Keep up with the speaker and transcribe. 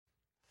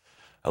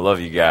I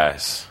love you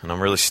guys, and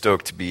I'm really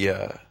stoked to be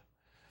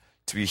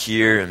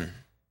here and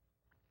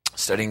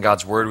studying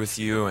God's Word with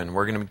you. And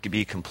we're going to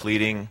be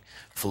completing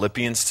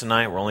Philippians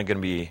tonight. We're only going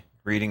to be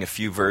reading a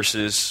few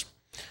verses.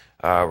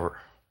 We're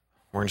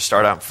going to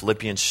start out in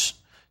Philippians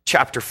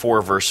chapter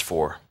 4, verse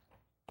 4.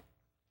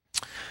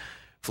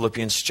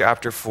 Philippians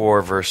chapter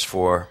 4, verse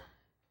 4.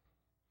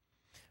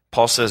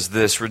 Paul says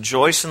this: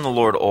 "Rejoice in the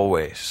Lord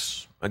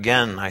always.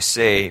 Again, I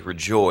say,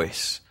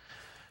 rejoice.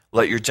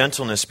 Let your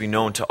gentleness be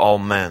known to all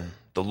men.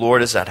 The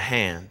Lord is at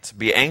hand.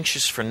 Be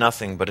anxious for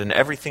nothing, but in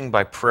everything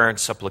by prayer and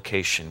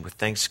supplication, with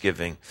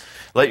thanksgiving.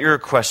 Let your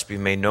requests be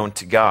made known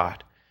to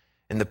God.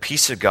 And the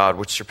peace of God,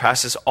 which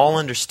surpasses all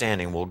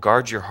understanding, will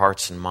guard your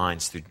hearts and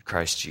minds through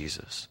Christ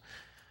Jesus.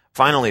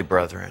 Finally,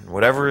 brethren,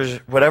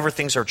 whatever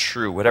things are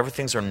true, whatever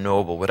things are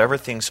noble, whatever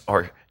things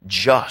are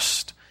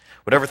just,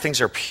 whatever things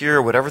are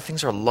pure, whatever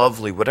things are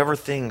lovely, whatever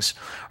things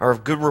are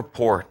of good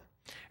report,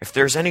 if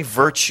there's any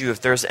virtue,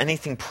 if there's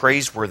anything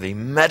praiseworthy,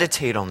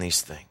 meditate on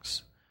these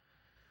things.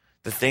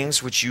 The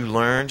things which you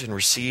learned and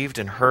received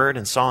and heard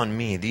and saw in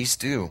me, these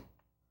do,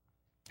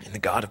 and the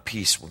God of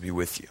peace will be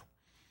with you."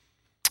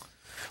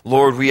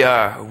 Lord, we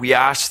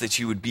ask that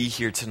you would be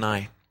here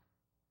tonight.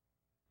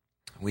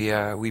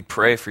 We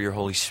pray for your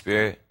Holy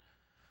Spirit.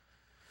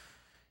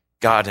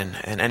 God, in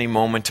any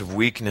moment of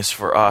weakness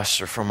for us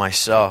or for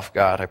myself,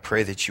 God, I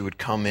pray that you would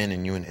come in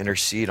and you would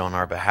intercede on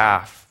our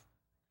behalf.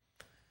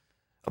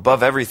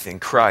 Above everything,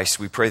 Christ,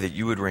 we pray that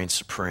you would reign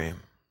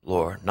supreme,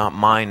 Lord. Not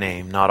my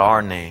name, not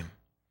our name.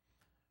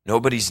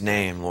 Nobody's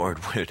name,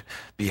 Lord, would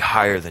be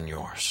higher than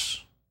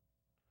yours.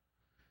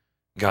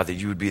 God, that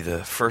you would be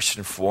the first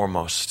and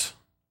foremost.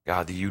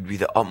 God, that you would be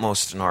the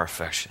utmost in our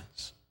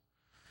affections.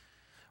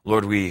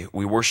 Lord, we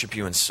worship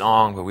you in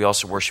song, but we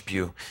also worship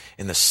you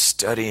in the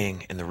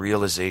studying and the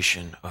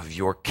realization of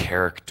your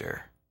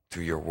character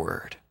through your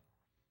word.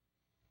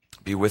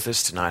 Be with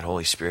us tonight,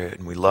 Holy Spirit,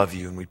 and we love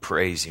you and we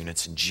praise you, and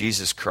it's in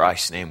Jesus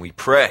Christ's name we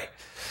pray.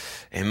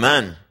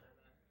 Amen.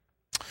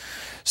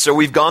 So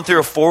we've gone through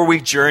a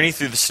 4-week journey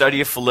through the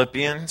study of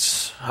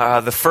Philippians.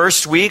 The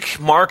first week,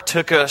 Mark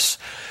took us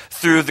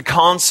through the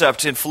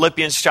concept in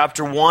Philippians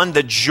chapter 1,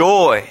 the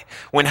joy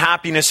when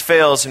happiness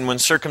fails and when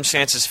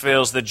circumstances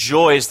fails. The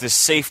joy is the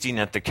safety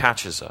net that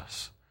catches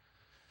us.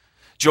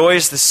 Joy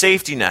is the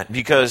safety net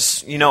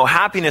because,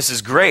 happiness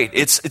is great.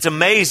 It's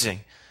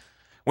amazing.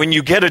 When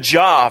you get a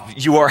job,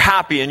 you are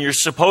happy and you're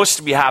supposed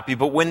to be happy,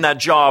 but when that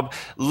job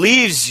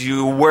leaves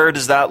you, where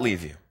does that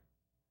leave you?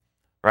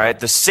 Right?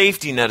 The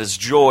safety net is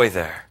joy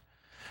there.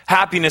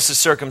 Happiness is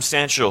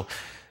circumstantial.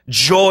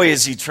 Joy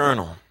is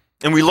eternal.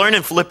 And we learn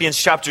in Philippians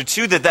chapter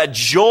 2 that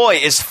joy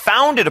is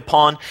founded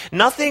upon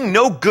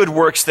no good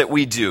works that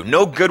we do,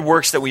 no good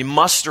works that we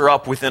muster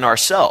up within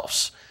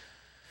ourselves.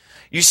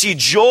 You see,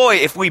 joy,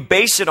 if we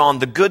base it on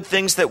the good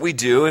things that we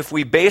do, if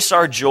we base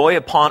our joy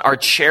upon our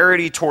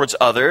charity towards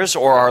others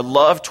or our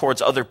love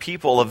towards other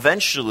people,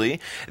 eventually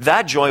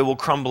that joy will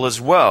crumble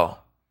as well.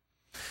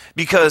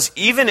 Because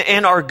even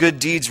in our good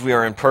deeds, we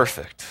are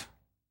imperfect.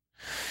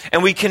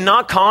 And we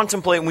cannot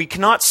contemplate and we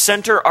cannot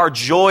center our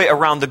joy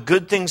around the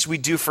good things we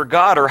do for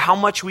God or how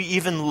much we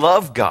even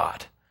love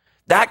God.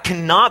 That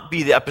cannot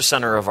be the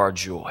epicenter of our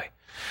joy.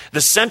 The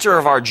center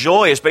of our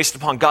joy is based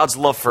upon God's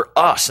love for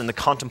us and the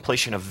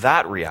contemplation of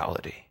that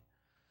reality.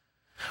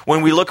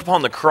 When we look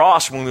upon the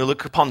cross, when we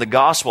look upon the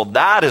gospel,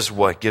 that is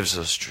what gives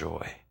us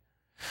joy.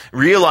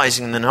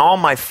 Realizing that in all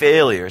my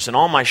failures and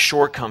all my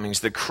shortcomings,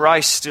 that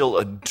Christ still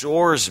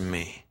adores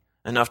me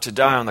enough to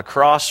die on the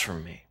cross for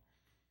me.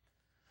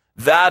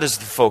 That is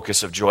the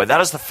focus of joy.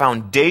 That is the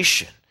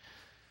foundation.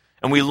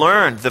 And we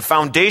learned the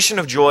foundation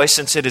of joy,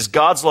 since it is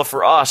God's love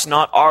for us,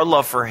 not our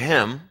love for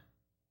him.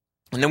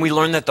 And then we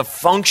learned that the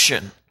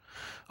function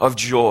of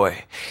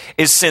joy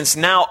is, since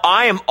now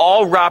I am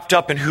all wrapped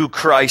up in who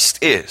Christ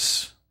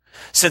is.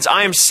 Since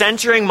I am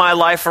centering my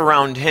life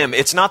around him,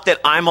 it's not that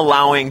I'm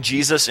allowing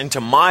Jesus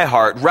into my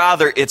heart.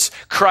 Rather, it's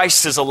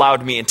Christ has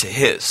allowed me into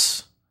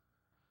his.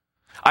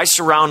 I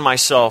surround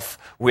myself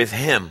with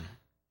him.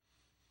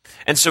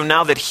 And so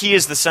now that he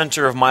is the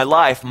center of my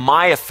life,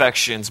 my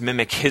affections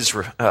mimic his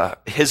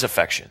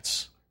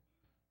affections,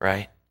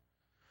 right?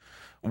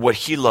 What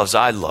he loves,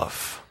 I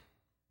love.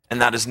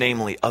 And that is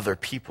namely other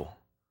people,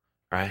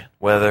 right?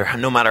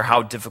 No matter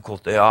how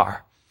difficult they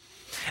are.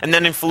 And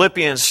then in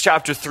Philippians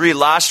chapter 3,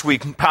 last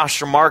week,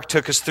 Pastor Mark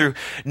took us through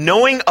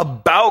knowing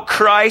about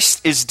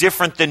Christ is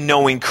different than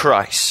knowing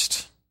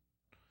Christ,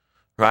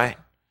 right?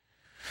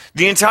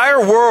 The entire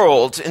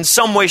world, in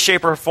some way,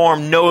 shape, or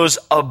form, knows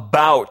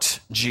about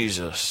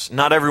Jesus.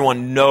 Not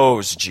everyone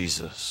knows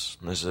Jesus.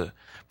 There's a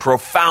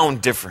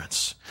profound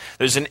difference.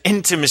 There's an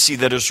intimacy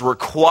that is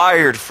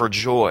required for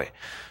joy.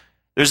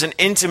 There's an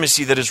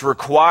intimacy that is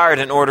required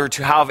in order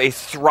to have a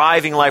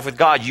thriving life with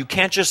God. You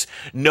can't just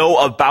know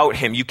about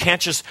him. You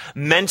can't just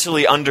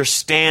mentally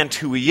understand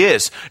who he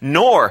is,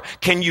 nor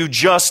can you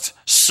just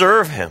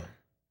serve him.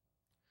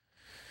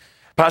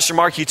 Pastor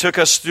Mark, he took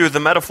us through the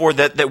metaphor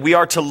that we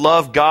are to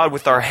love God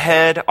with our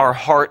head, our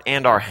heart,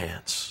 and our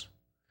hands.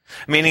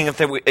 Meaning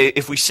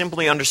if we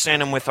simply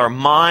understand him with our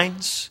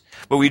minds,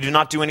 but we do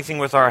not do anything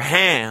with our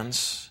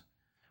hands,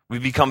 we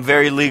become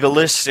very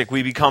legalistic.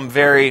 We become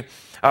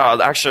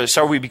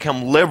we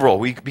become liberal.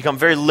 We become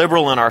very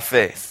liberal in our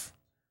faith,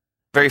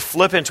 very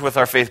flippant with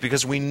our faith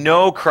because we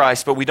know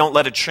Christ, but we don't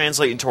let it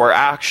translate into our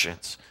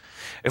actions.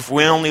 If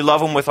we only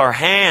love him with our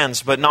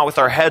hands, but not with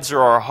our heads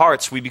or our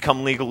hearts, we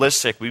become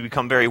legalistic. We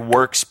become very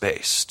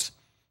works-based.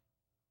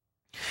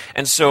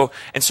 And so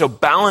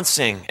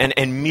balancing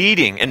and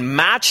meeting and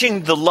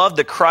matching the love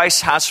that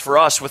Christ has for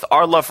us with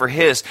our love for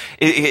his,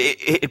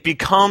 it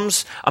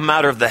becomes a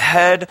matter of the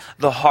head,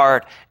 the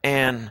heart,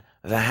 and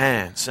the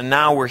hands. And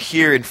now we're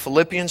here in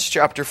Philippians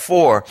chapter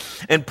 4.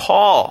 And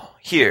Paul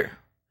here,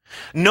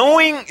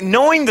 knowing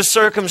the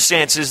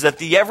circumstances that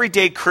the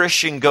everyday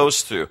Christian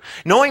goes through,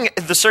 knowing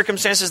the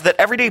circumstances that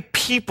everyday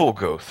people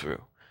go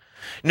through,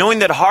 knowing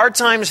that hard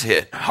times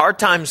hit, hard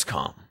times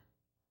come,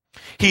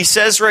 he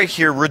says right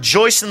here,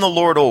 rejoice in the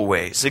Lord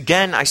always.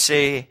 Again, I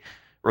say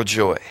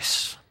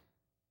rejoice.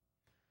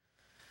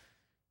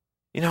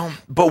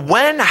 But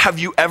when have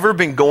you ever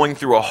been going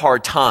through a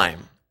hard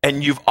time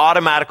and you've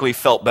automatically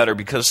felt better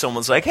because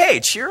someone's like, hey,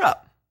 cheer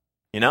up,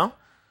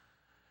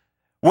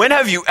 When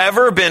have you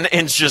ever been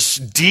in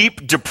just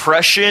deep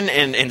depression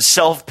and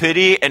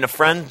self-pity and a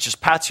friend just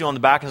pats you on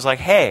the back and is like,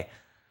 hey,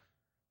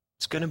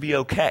 it's going to be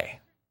okay?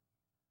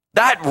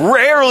 That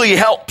rarely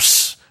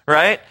helps,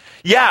 right?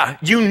 Yeah,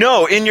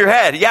 in your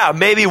head,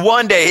 maybe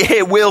one day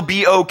it will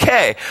be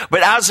okay.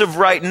 But as of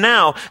right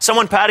now,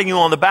 someone patting you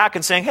on the back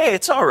and saying, hey,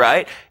 it's all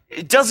right,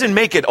 it doesn't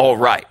make it all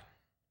right,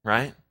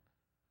 right?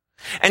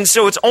 And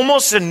so it's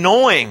almost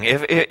annoying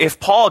if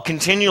Paul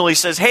continually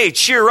says, hey,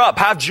 cheer up,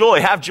 have joy,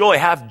 have joy,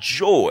 have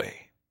joy.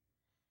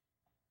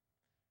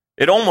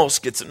 It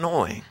almost gets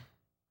annoying.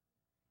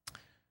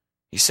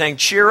 He's saying,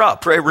 cheer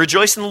up, right?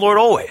 Rejoice in the Lord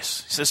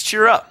always. He says,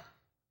 cheer up.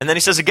 And then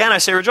he says, again, I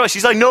say rejoice.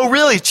 He's like, no,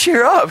 really,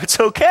 cheer up. It's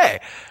okay,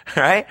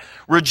 right?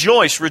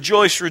 Rejoice,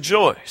 rejoice,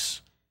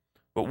 rejoice.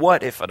 But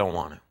what if I don't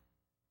want to,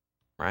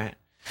 right?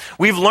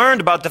 We've learned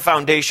about the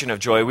foundation of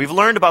joy. We've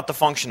learned about the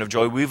function of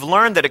joy. We've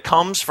learned that it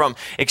comes from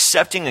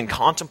accepting and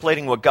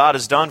contemplating what God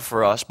has done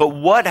for us. But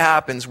what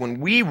happens when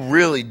we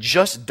really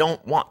just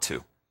don't want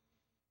to?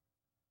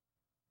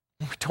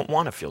 We don't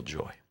want to feel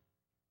joy.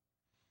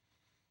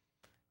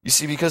 You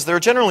see, because there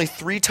are generally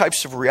three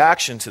types of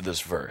reaction to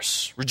this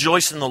verse.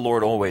 Rejoice in the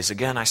Lord always.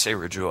 Again, I say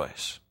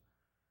rejoice.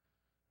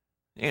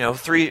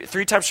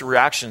 Three types of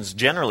reactions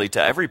generally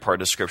to every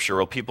part of Scripture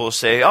where people will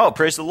say, oh,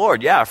 praise the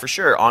Lord. Yeah, for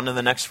sure. On to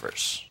the next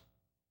verse,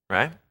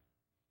 right?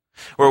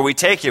 Where we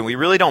take it, we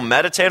really don't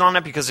meditate on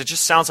it because it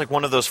just sounds like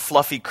one of those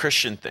fluffy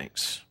Christian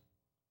things,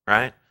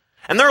 right?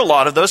 And there are a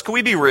lot of those. Can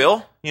we be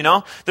real?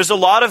 There's a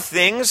lot of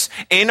things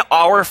in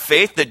our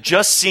faith that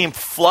just seem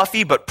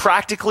fluffy but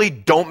practically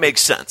don't make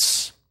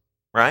sense,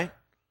 right?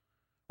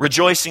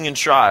 Rejoicing in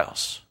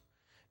trials,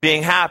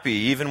 being happy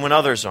even when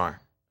others aren't,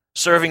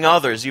 serving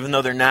others even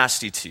though they're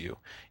nasty to you.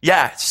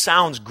 Yeah, it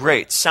sounds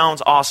great,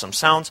 sounds awesome,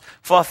 sounds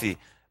fluffy,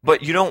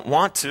 but you don't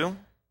want to,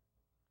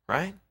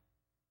 right?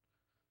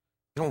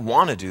 You don't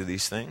want to do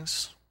these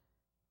things.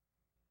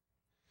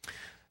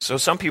 So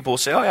some people will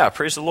say, oh yeah,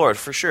 praise the Lord,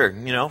 for sure.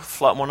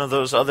 Flood one of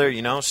those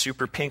other,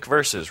 super pink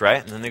verses,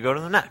 right? And then they go to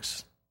the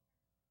next,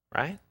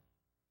 right?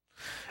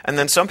 And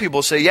then some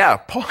people say,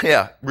 Paul,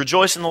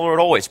 rejoice in the Lord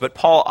always. But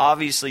Paul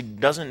obviously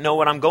doesn't know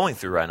what I'm going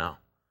through right now.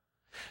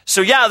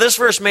 So this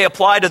verse may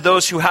apply to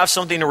those who have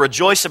something to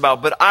rejoice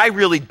about, but I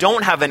really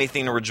don't have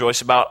anything to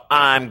rejoice about.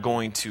 I'm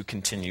going to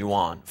continue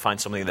on,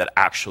 find something that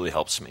actually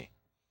helps me.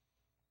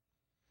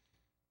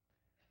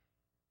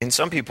 And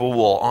some people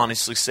will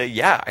honestly say,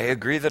 I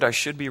agree that I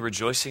should be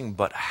rejoicing,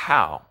 but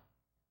how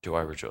do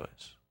I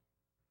rejoice?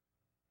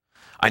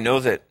 I know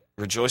that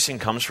rejoicing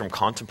comes from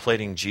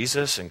contemplating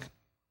Jesus, and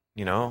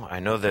I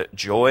know that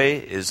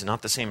joy is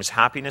not the same as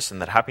happiness, and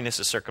that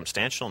happiness is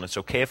circumstantial, and it's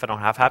okay if I don't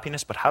have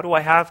happiness, but how do I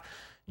have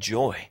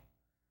joy?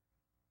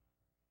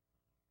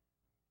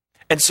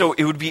 And so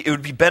it would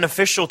be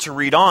beneficial to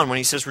read on when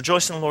he says,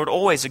 rejoice in the Lord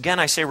always. Again,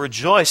 I say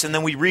rejoice, and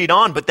then we read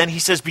on, but then he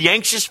says, be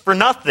anxious for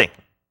nothing.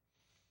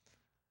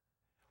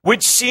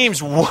 Which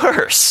seems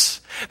worse,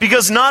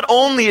 because not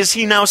only is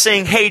he now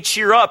saying, hey,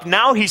 cheer up,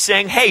 now he's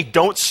saying, hey,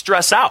 don't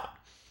stress out.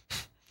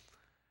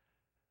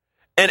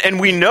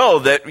 And we know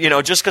that,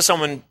 just because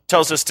someone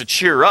tells us to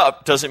cheer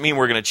up doesn't mean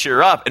we're going to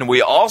cheer up. And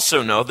we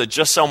also know that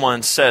just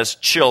someone says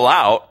chill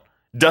out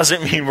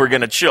doesn't mean we're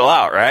going to chill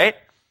out, right?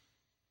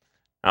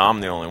 Now, I'm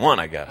the only one,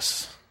 I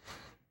guess.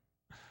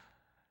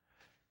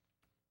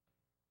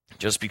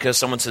 Just because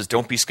someone says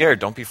don't be scared,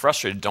 don't be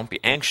frustrated, don't be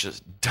anxious,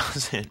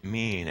 doesn't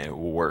mean it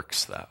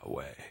works that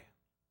way.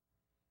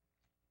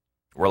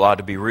 We're allowed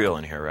to be real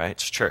in here, right?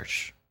 It's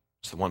church.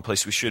 It's the one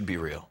place we should be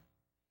real.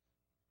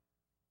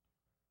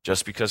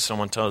 Just because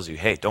someone tells you,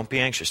 hey, don't be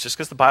anxious, just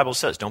because the Bible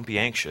says don't be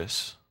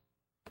anxious,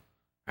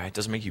 right?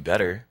 Doesn't make you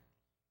better,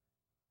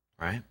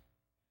 right?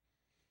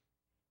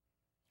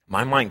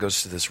 My mind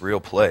goes to this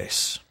real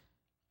place.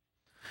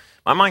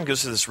 My mind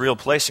goes to this real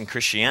place in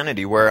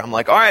Christianity where I'm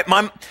like, all right,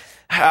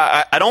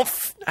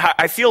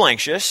 I feel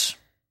anxious,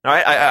 All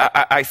right,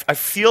 I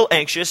feel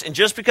anxious, and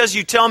just because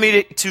you tell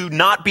me to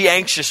not be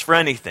anxious for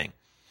anything,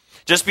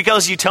 just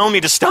because you tell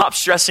me to stop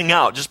stressing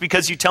out, just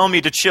because you tell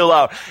me to chill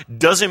out,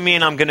 doesn't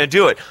mean I'm going to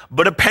do it.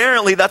 But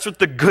apparently that's what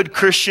the good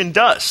Christian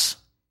does.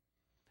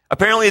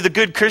 Apparently the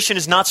good Christian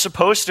is not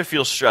supposed to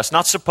feel stress,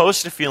 not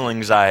supposed to feel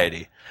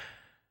anxiety.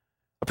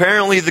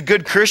 Apparently the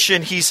good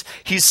Christian, he's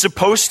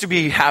supposed to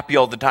be happy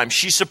all the time.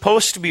 She's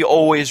supposed to be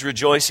always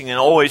rejoicing and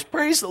always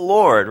praise the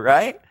Lord,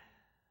 right?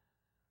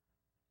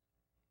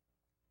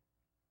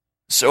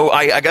 So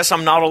I guess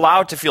I'm not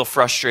allowed to feel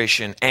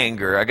frustration,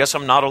 anger. I guess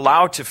I'm not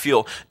allowed to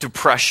feel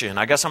depression.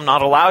 I guess I'm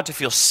not allowed to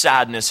feel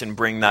sadness and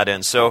bring that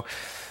in. So,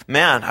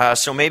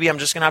 so maybe I'm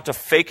just going to have to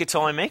fake it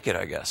till I make it,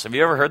 I guess. Have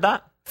you ever heard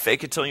that?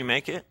 Fake it till you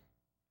make it?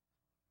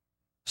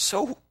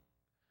 So,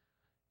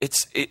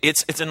 it's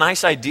a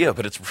nice idea,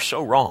 but it's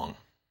so wrong.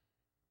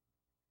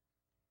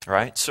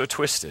 Right? So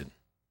twisted.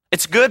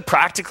 It's good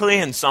practically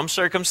in some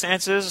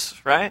circumstances,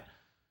 right?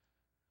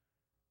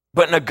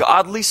 But in a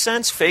godly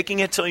sense, faking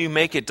it till you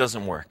make it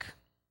doesn't work.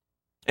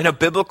 In a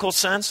biblical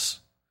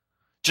sense,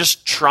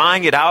 just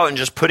trying it out and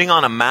just putting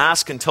on a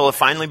mask until it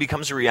finally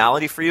becomes a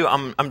reality for you,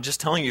 I'm just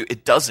telling you,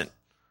 it doesn't.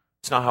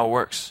 It's not how it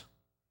works.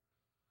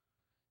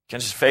 You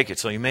can't just fake it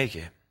till you make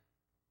it.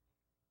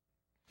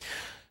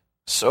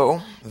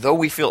 So, though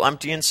we feel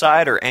empty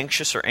inside or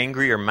anxious or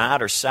angry or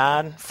mad or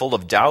sad, full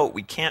of doubt,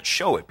 we can't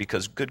show it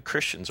because good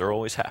Christians are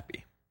always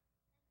happy.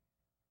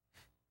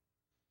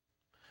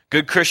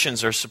 Good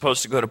Christians are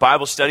supposed to go to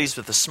Bible studies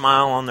with a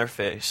smile on their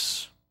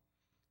face.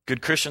 Good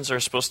Christians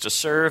are supposed to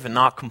serve and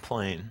not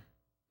complain.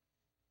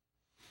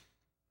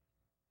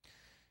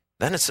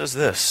 Then it says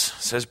this.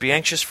 It says, be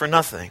anxious for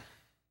nothing,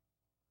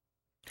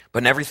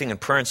 but in everything in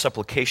prayer and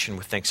supplication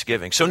with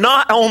thanksgiving. So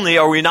not only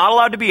are we not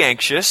allowed to be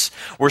anxious,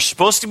 we're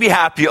supposed to be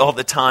happy all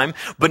the time,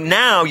 but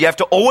now you have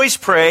to always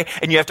pray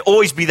and you have to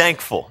always be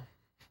thankful.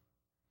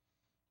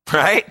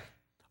 Right?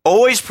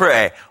 Always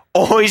pray,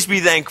 always be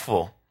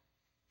thankful.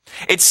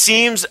 It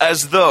seems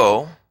as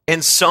though,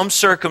 in some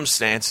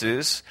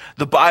circumstances,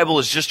 the Bible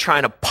is just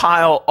trying to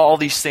pile all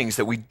these things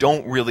that we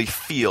don't really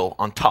feel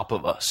on top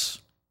of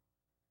us.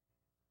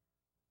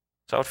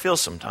 That's how it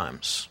feels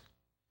sometimes.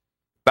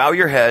 Bow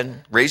your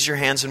head, raise your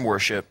hands in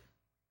worship,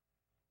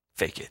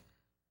 fake it,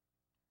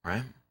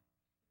 right?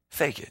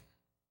 Fake it.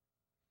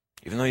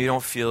 Even though you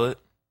don't feel it,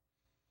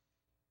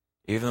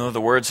 even though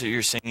the words that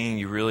you're singing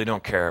you really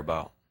don't care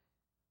about.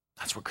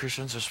 That's what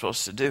Christians are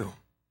supposed to do,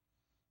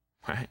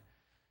 right?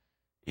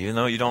 Even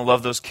though you don't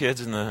love those kids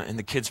in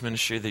the kids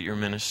ministry that you're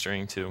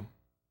ministering to,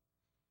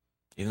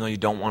 even though you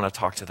don't want to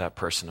talk to that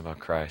person about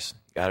Christ,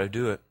 you got to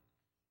do it,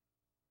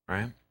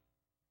 right?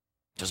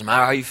 Doesn't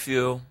matter how you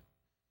feel.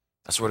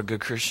 That's what a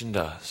good Christian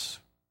does.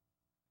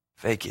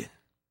 Fake it.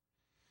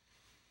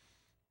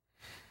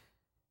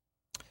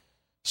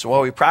 So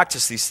while we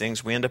practice these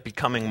things, we end up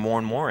becoming more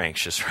and more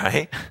anxious,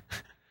 right?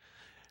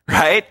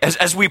 Right?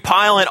 As we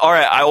pile in, all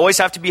right, I always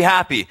have to be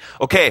happy.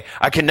 Okay,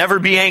 I can never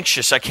be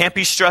anxious. I can't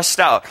be stressed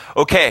out.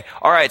 Okay,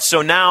 all right,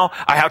 so now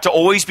I have to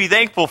always be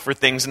thankful for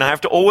things, and I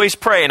have to always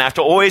pray, and I have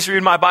to always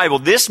read my Bible.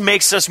 This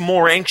makes us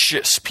more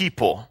anxious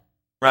people,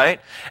 right?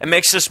 It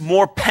makes us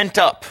more pent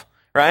up,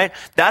 right?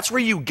 That's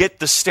where you get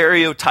the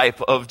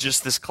stereotype of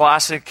just this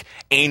classic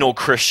anal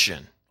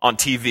Christian on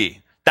TV.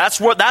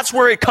 That's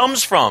where it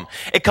comes from.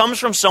 It comes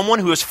from someone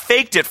who has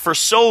faked it for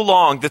so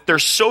long that they're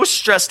so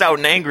stressed out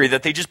and angry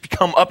that they just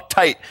become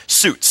uptight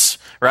suits,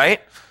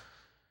 right?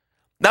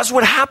 That's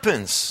what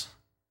happens.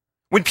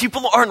 When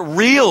people aren't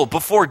real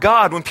before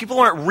God, when people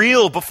aren't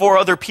real before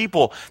other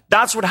people,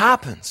 that's what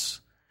happens.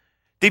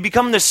 They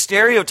become the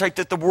stereotype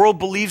that the world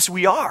believes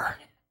we are,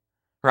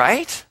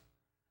 right?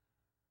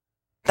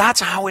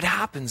 That's how it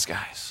happens,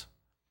 guys.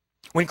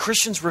 When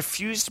Christians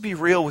refuse to be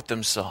real with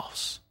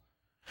themselves,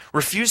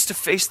 refuse to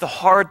face the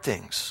hard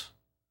things,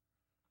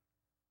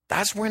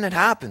 that's when it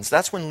happens.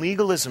 That's when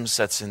legalism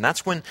sets in.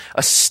 That's when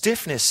a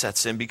stiffness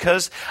sets in.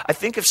 Because I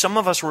think if some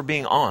of us were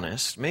being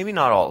honest, maybe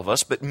not all of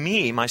us, but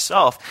me,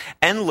 myself,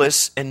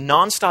 endless and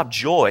nonstop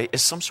joy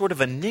is some sort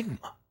of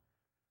enigma.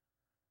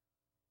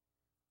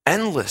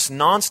 Endless,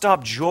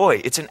 nonstop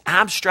joy. It's an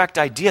abstract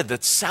idea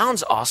that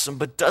sounds awesome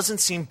but doesn't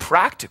seem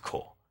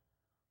practical.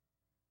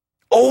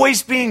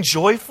 Always being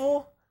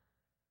joyful?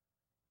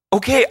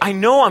 Okay, I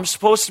know I'm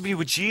supposed to be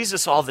with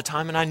Jesus all the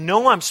time, and I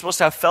know I'm supposed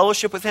to have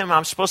fellowship with him, and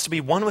I'm supposed to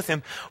be one with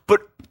him, but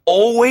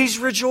always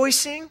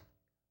rejoicing?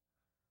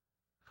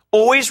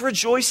 Always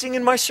rejoicing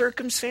in my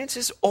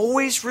circumstances?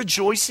 Always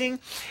rejoicing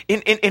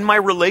in my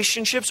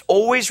relationships?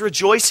 Always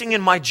rejoicing in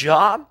my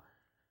job?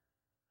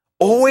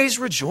 Always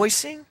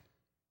rejoicing?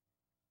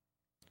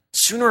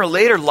 Sooner or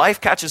later, life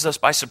catches us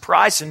by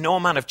surprise, and no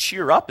amount of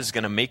cheer up is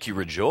going to make you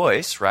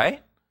rejoice,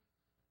 right?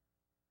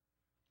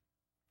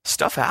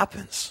 Stuff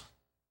happens.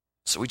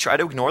 So we try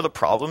to ignore the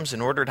problems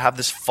in order to have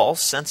this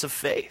false sense of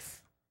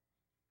faith.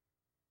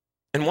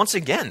 And once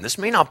again, this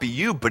may not be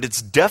you, but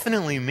it's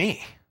definitely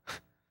me.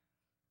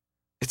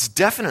 It's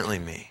definitely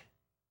me.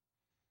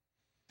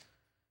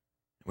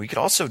 We could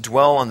also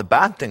dwell on the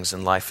bad things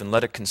in life and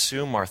let it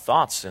consume our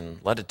thoughts and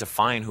let it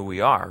define who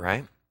we are,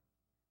 right?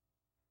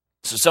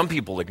 So some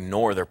people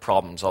ignore their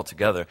problems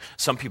altogether.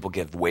 Some people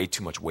give way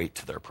too much weight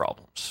to their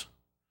problems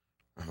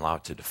and allow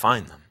it to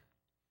define them.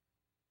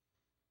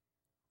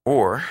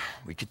 Or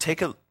we could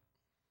take a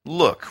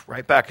look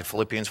right back at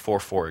Philippians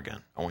 4:4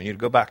 again. I want you to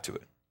go back to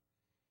it.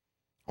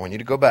 I want you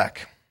to go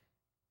back.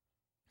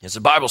 It's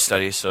a Bible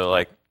study,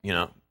 so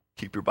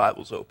keep your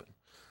Bibles open.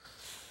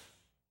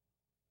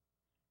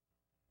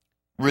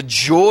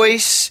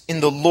 Rejoice in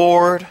the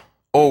Lord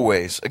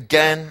always.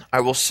 Again,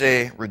 I will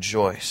say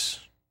rejoice.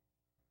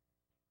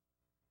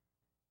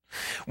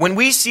 When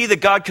we see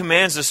that God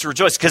commands us to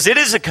rejoice, because it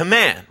is a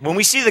command, when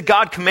we see that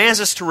God commands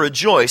us to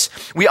rejoice,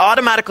 we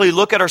automatically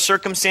look at our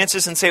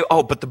circumstances and say,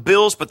 oh, but the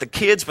bills, but the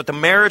kids, but the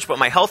marriage, but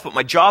my health, but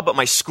my job, but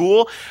my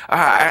school,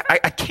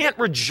 I can't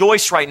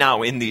rejoice right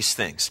now in these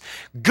things.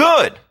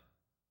 Good.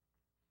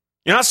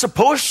 You're not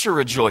supposed to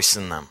rejoice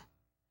in them.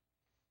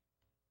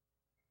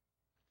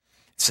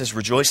 It says,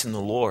 rejoice in the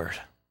Lord.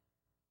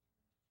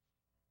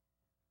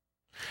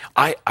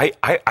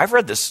 I've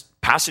read this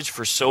passage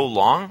for so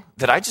long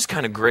that I just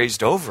kind of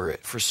grazed over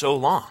it for so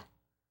long.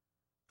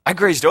 I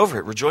grazed over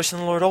it. Rejoice in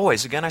the Lord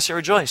always. Again, I say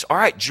rejoice. All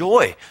right,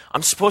 joy.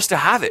 I'm supposed to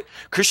have it.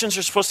 Christians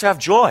are supposed to have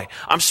joy.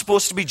 I'm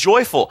supposed to be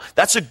joyful.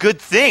 That's a good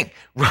thing.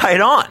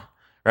 Right on,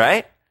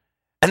 right?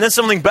 And then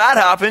something bad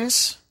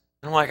happens,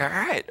 and I'm like, all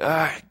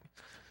right,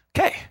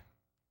 okay.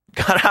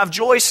 Gotta have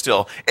joy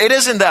still. It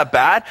isn't that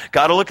bad.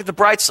 Gotta look at the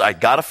bright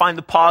side. Gotta find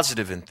the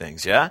positive in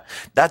things, yeah?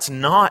 That's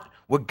not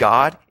what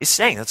God is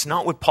saying. That's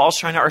not what Paul's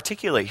trying to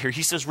articulate here.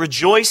 He says,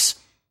 rejoice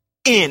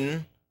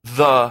in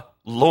the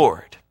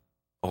Lord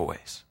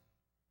always.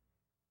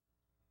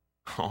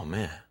 Oh,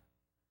 man.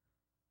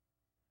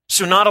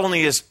 So not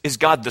only is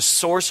God the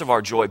source of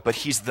our joy, but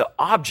he's the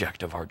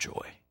object of our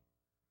joy.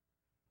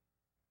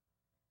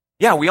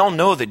 Yeah, we all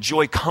know that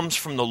joy comes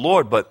from the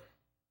Lord, but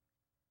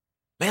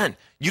man,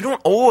 you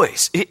don't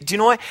always. Do you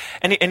know what?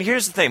 And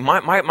here's the thing.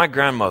 My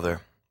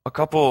grandmother,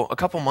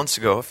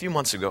 a few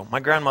months ago, my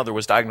grandmother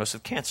was diagnosed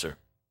with cancer.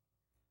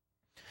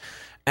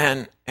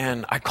 And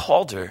I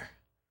called her,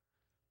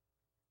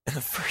 and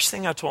the first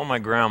thing I told my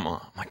grandma,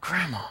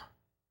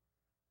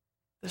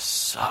 this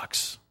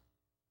sucks.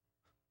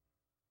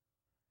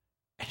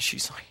 And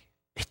she's like,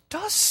 it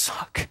does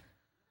suck.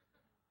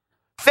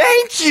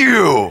 Thank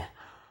you.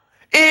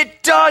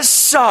 It does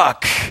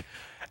suck.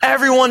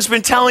 Everyone's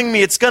been telling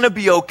me it's going to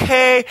be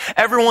okay.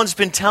 Everyone's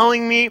been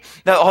telling me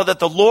that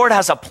the Lord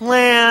has a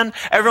plan.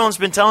 Everyone's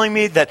been telling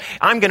me that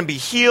I'm going to be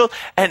healed.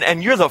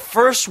 And you're the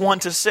first one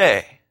to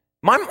say.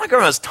 My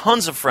grandma has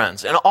tons of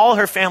friends, and all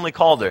her family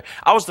called her.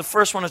 I was the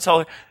first one to tell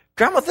her,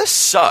 Grandma, this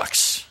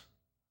sucks.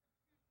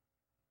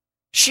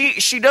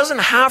 She doesn't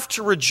have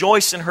to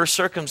rejoice in her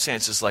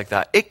circumstances like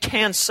that. It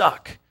can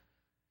suck.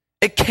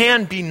 It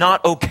can be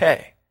not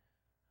okay.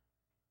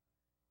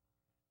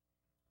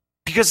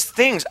 Because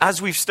things,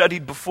 as we've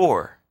studied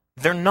before,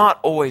 they're not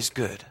always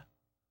good.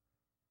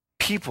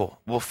 People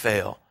will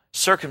fail.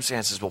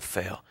 Circumstances will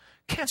fail.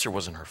 Cancer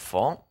wasn't her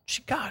fault.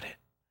 She got it.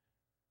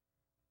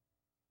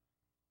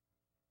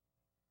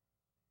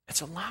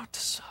 It's allowed to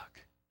suck.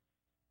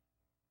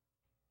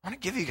 I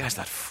want to give you guys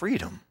that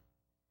freedom.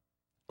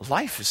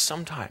 Life is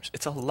sometimes,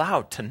 it's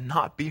allowed to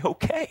not be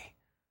okay.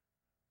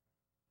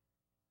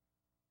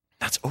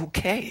 That's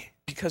okay.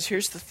 Because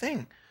here's the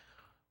thing.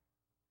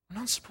 We're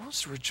not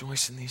supposed to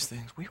rejoice in these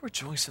things. We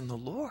rejoice in the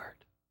Lord.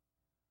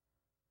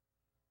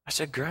 I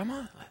said,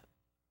 Grandma,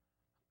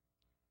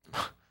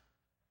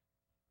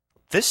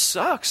 this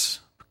sucks,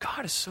 but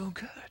God is so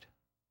good.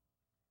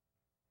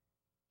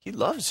 He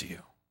loves you.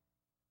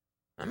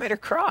 I made her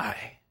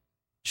cry.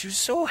 She was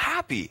so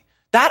happy.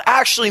 That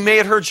actually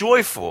made her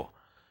joyful,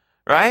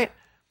 right?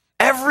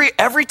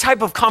 Every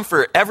type of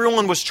comfort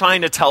everyone was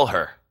trying to tell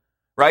her,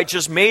 right,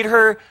 just made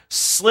her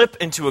slip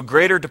into a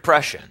greater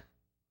depression,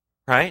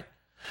 right?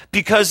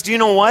 Because do you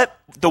know what?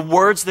 The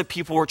words that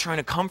people were trying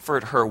to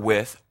comfort her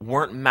with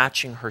weren't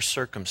matching her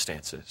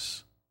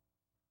circumstances,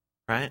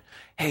 right?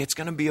 Hey, it's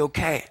going to be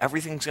okay.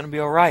 Everything's going to be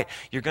all right.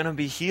 You're going to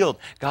be healed.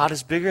 God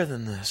is bigger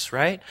than this,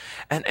 right?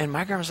 And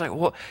my grandma's like,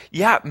 well,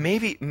 yeah,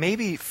 maybe in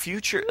the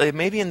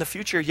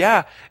future,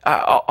 yeah,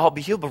 I'll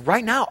be healed. But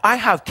right now, I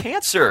have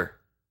cancer.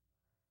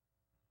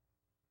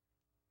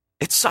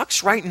 It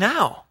sucks right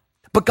now.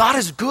 But God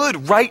is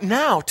good right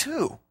now,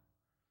 too.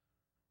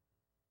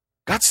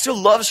 God still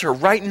loves her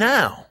right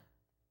now,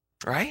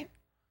 right?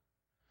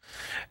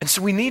 And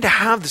so we need to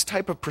have this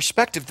type of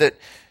perspective that,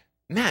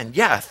 man,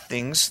 yeah,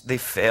 things, they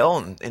fail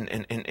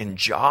in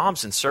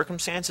jobs and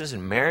circumstances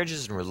and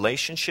marriages and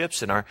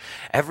relationships and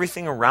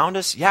everything around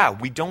us. Yeah,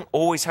 we don't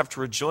always have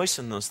to rejoice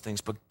in those things,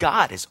 but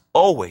God is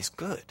always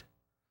good.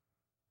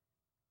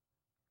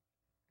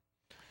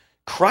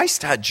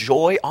 Christ had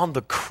joy on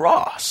the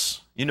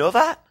cross. You know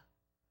that?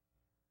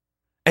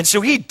 And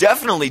so he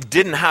definitely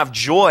didn't have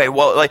joy.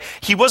 Well, like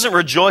he wasn't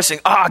rejoicing,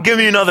 give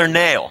me another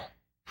nail,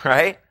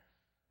 right?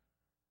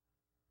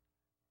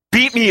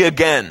 Beat me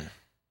again.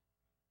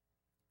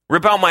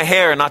 Rip out my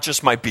hair, not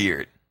just my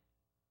beard.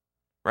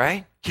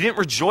 right? He didn't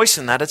rejoice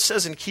in that. It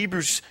says in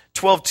Hebrews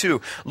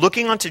 12:2,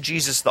 looking unto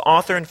Jesus, the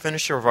author and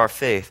finisher of our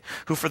faith,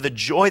 who for the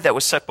joy that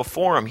was set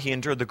before him, he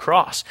endured the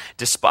cross,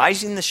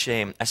 despising the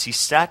shame, as he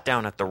sat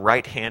down at the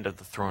right hand of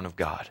the throne of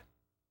God.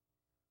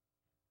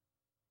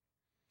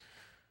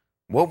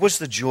 What was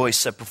the joy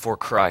set before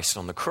Christ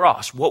on the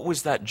cross? What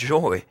was that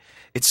joy?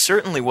 It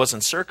certainly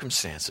wasn't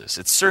circumstances.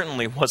 It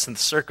certainly wasn't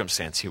the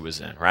circumstance he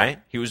was in, right?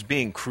 He was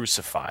being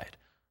crucified.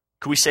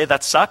 Could we say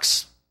that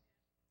sucks?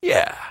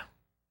 Yeah,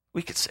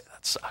 we could say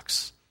that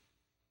sucks.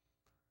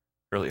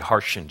 Really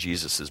harsh and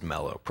Jesus is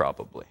mellow,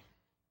 probably.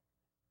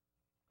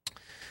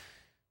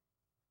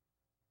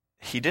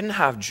 He didn't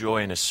have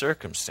joy in his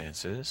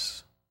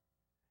circumstances.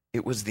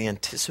 It was the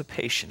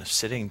anticipation of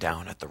sitting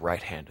down at the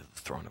right hand of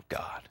the throne of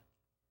God.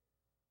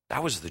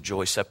 That was the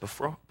joy set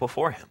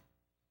before him.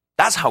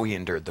 That's how he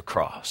endured the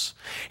cross.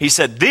 He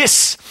said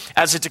this,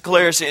 as it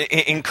declares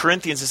in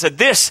Corinthians, it said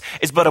this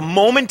is but a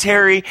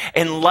momentary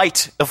and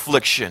light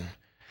affliction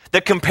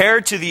that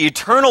compared to the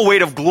eternal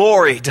weight of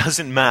glory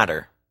doesn't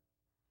matter.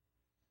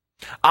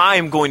 I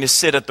am going to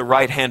sit at the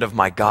right hand of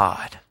my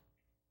God.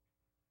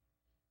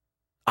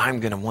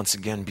 I'm going to once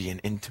again be in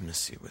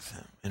intimacy with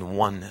him, in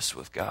oneness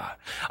with God.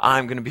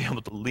 I'm going to be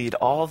able to lead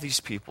all these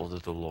people to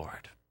the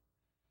Lord.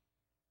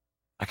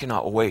 I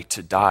cannot wait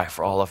to die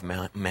for all of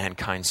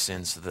mankind's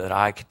sins so that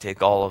I could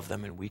take all of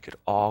them and we could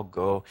all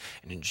go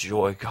and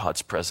enjoy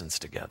God's presence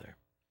together.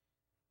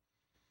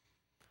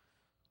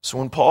 So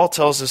when Paul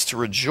tells us to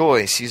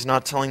rejoice, he's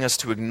not telling us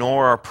to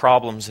ignore our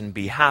problems and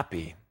be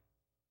happy.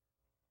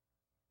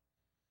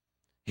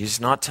 He's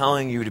not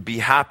telling you to be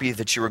happy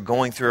that you are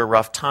going through a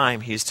rough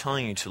time. He's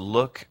telling you to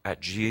look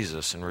at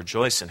Jesus and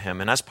rejoice in him.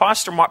 And as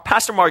Pastor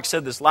Mark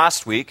said this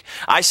last week,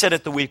 I said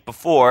it the week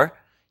before,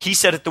 he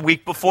said it the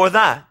week before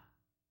that.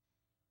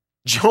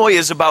 Joy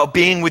is about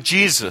being with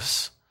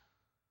Jesus.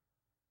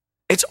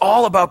 It's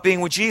all about being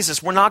with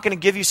Jesus. We're not going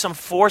to give you some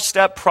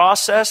 4-step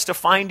process to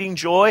finding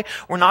joy.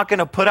 We're not going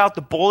to put out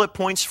the bullet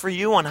points for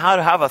you on how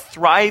to have a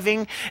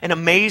thriving and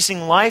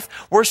amazing life.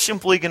 We're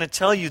simply going to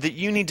tell you that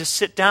you need to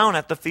sit down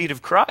at the feet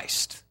of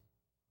Christ.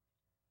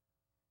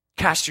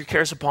 Cast your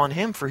cares upon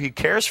him, for he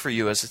cares for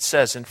you, as it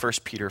says in 1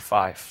 Peter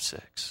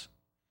 5:6.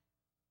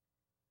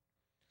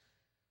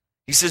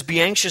 He says,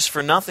 be anxious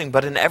for nothing,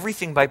 but in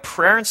everything by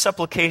prayer and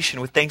supplication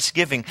with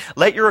thanksgiving,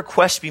 let your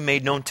requests be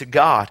made known to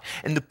God.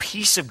 And the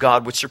peace of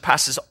God, which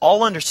surpasses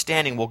all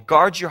understanding, will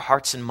guard your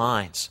hearts and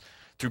minds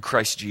through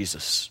Christ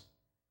Jesus.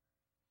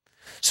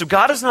 So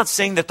God is not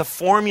saying that the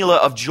formula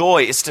of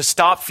joy is to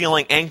stop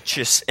feeling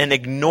anxious and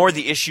ignore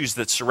the issues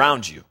that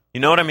surround you.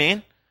 You know what I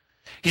mean?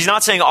 He's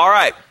not saying, all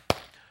right,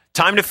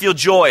 time to feel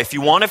joy. If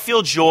you want to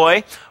feel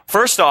joy,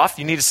 first off,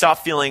 you need to stop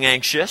feeling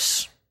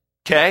anxious.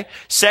 Okay?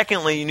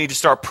 Secondly, you need to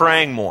start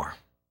praying more.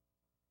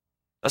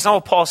 That's not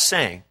what Paul's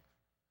saying,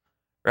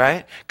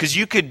 right? Because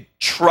you could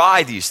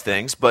try these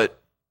things, but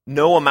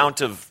no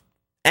amount of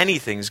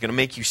anything is going to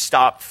make you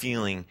stop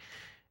feeling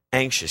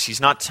anxious.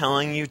 He's not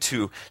telling you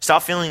to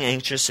stop feeling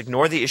anxious,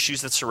 ignore the issues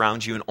that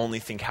surround you, and only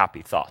think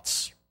happy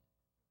thoughts.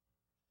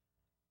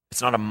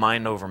 It's not a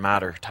mind over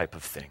matter type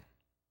of thing.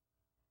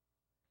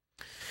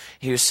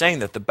 He was saying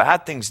that the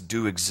bad things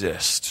do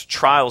exist.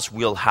 Trials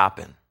will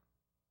happen.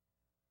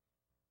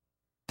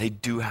 They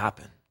do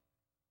happen.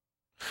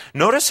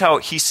 Notice how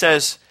he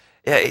says,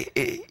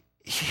 he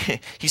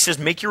says,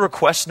 make your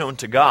requests known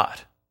to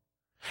God.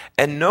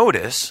 And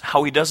notice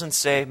how he doesn't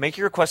say, make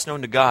your requests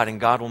known to God and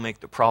God will make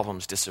the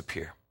problems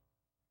disappear.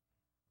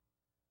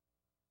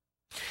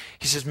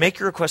 He says, make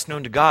your requests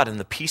known to God and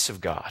the peace of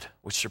God,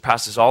 which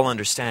surpasses all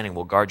understanding,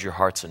 will guard your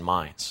hearts and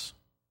minds.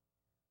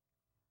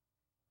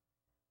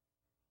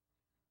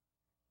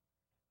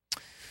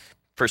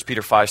 1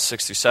 Peter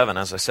 5:6-7,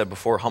 as I said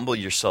before, humble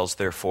yourselves,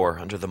 therefore,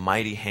 under the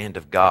mighty hand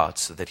of God,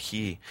 so that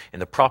he, in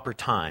the proper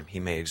time, he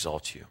may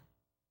exalt you.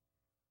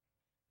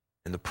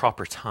 In the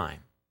proper time.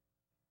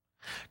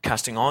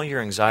 Casting all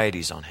your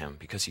anxieties on him,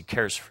 because he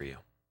cares for you.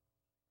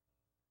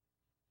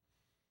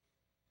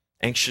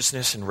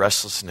 Anxiousness and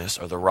restlessness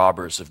are the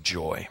robbers of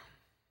joy.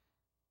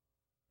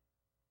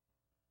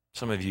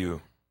 Some of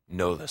you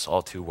know this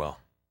all too well.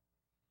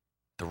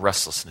 The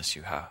restlessness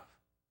you have.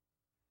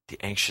 The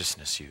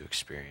anxiousness you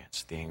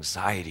experience, the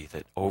anxiety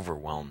that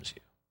overwhelms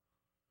you,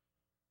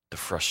 the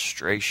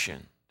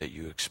frustration that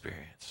you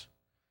experience.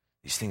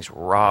 These things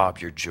rob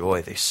your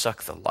joy. They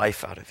suck the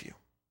life out of you.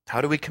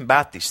 How do we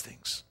combat these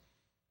things?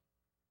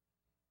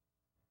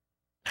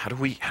 How do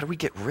we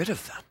get rid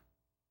of them?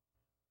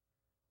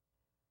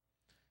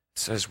 It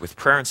says, with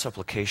prayer and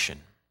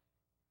supplication,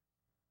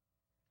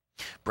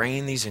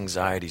 bringing these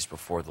anxieties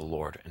before the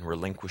Lord and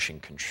relinquishing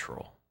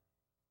control.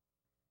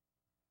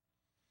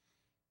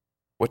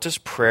 What does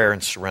prayer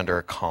and surrender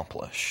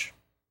accomplish?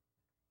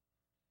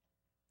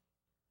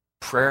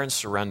 Prayer and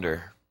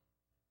surrender,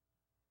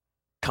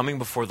 coming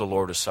before the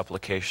Lord with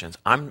supplications.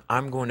 I'm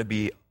going to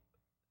be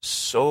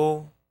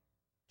so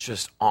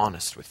just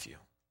honest with you.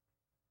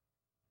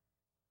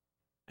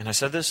 And I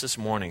said this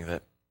morning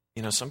that,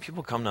 some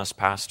people come to us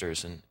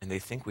pastors and they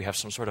think we have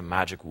some sort of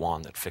magic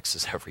wand that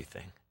fixes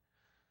everything.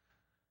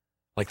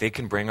 Like they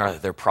can bring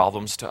their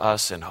problems to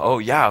us and, oh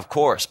yeah, of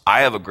course,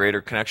 I have a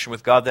greater connection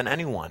with God than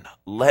anyone.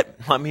 Let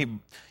me,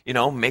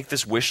 make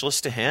this wish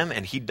list to him,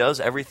 and he does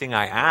everything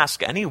I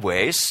ask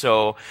anyway,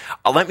 so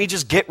let me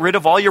just get rid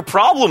of all your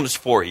problems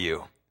for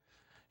you.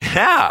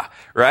 Yeah,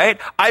 right?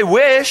 I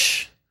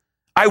wish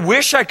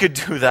I could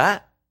do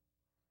that.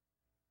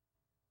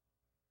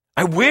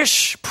 I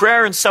wish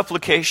prayer and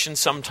supplication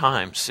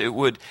sometimes, it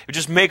would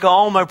just make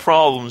all my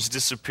problems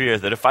disappear.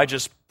 That if I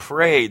just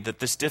prayed that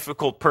this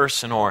difficult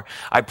person, or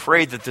I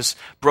prayed that this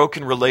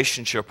broken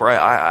relationship, or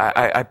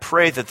I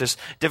pray that this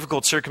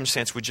difficult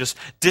circumstance would just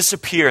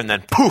disappear, and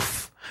then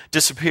poof,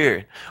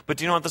 disappeared. But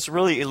do you know what? That's a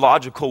really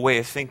illogical way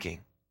of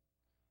thinking.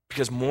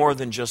 Because more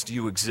than just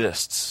you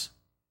exists.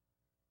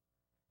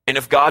 And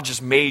if God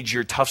just made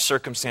your tough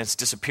circumstance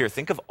disappear,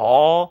 think of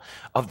all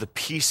of the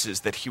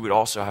pieces that he would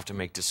also have to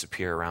make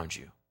disappear around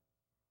you.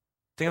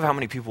 Think of how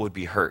many people would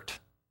be hurt.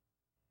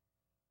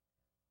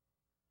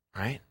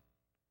 Right?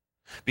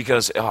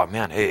 Because, oh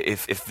man,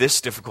 if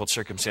this difficult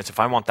circumstance, if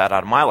I want that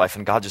out of my life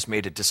and God just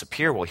made it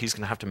disappear, well, he's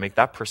going to have to make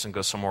that person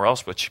go somewhere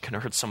else, which can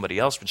hurt somebody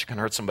else, which can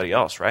hurt somebody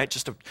else, right?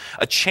 Just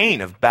a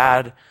chain of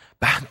bad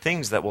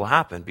things that will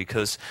happen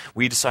because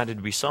we decided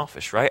to be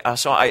selfish, right?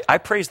 So I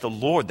praise the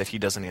Lord that he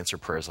doesn't answer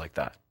prayers like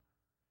that.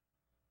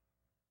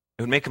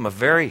 It would make him a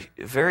very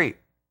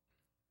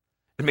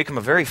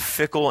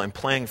fickle and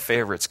playing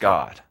favorites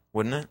God,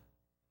 wouldn't it?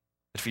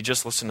 If you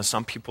just listen to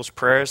some people's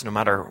prayers, no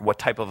matter what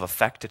type of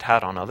effect it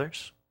had on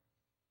others.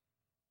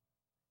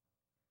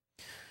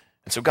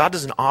 And so God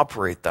doesn't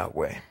operate that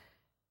way.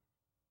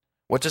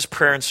 What does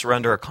prayer and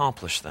surrender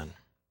accomplish then?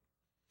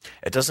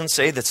 It doesn't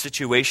say that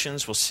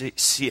situations will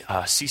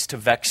cease to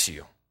vex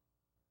you.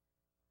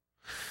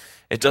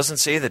 It doesn't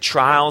say that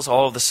trials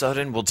all of a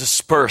sudden will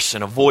disperse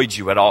and avoid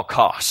you at all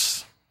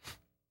costs.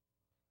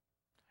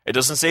 It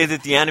doesn't say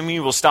that the enemy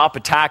will stop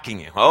attacking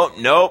you. Oh,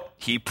 nope,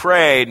 he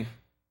prayed.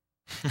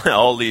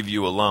 I'll leave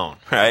you alone,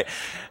 right?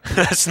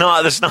 That's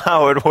not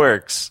how it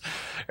works,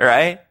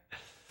 right?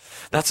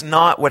 That's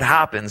not what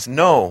happens.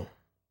 No.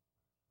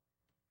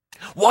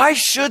 Why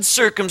should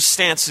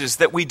circumstances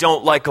that we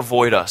don't like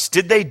avoid us?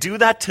 Did they do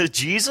that to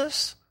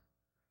Jesus?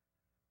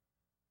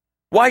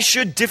 Why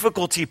should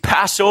difficulty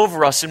pass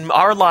over us and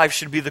our lives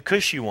should be the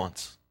cushy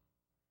ones?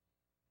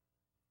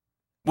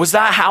 Was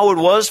that how it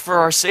was for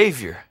our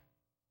Savior?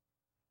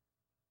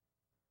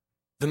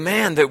 The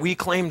man that we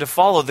claim to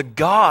follow, the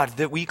God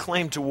that we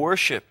claim to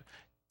worship,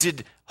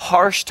 did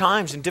harsh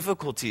times and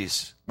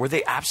difficulties, were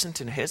they absent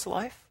in his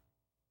life?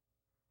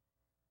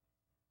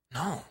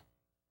 No.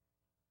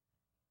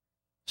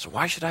 So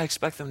why should I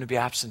expect them to be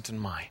absent in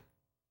mine?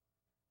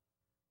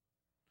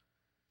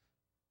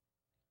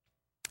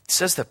 It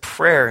says that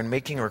prayer and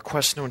making a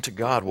request known to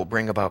God will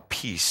bring about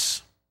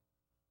peace.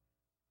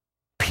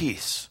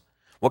 Peace.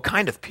 What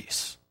kind of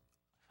peace?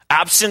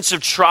 Absence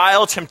of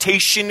trial,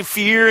 temptation,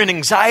 fear, and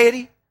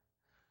anxiety?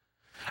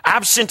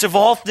 Absent of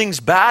all things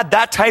bad,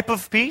 that type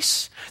of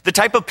peace? The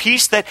type of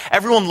peace that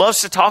everyone loves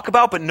to talk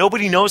about but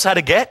nobody knows how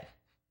to get?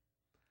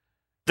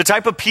 The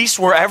type of peace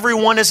where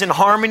everyone is in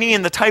harmony,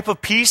 and the type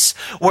of peace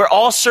where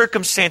all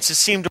circumstances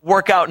seem to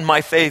work out in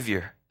my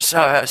favor.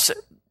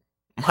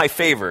 My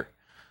favor.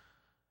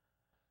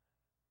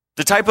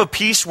 The type of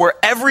peace where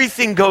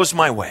everything goes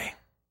my way.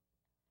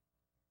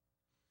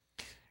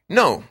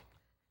 No.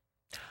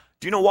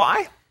 Do you know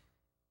why?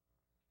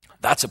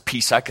 That's a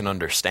peace I can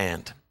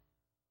understand.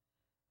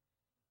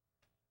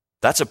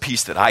 That's a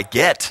peace that I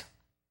get.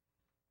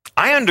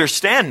 I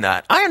understand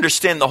that. I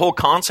understand the whole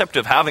concept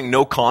of having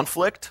no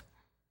conflict.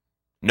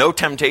 No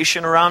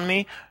temptation around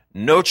me,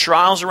 no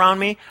trials around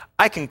me.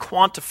 I can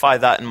quantify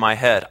that in my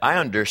head. I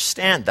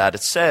understand that.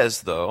 It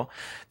says, though,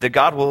 that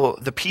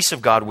the peace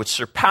of God which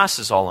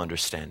surpasses all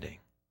understanding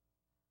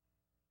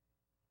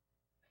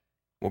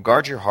will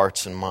guard your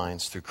hearts and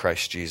minds through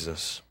Christ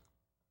Jesus.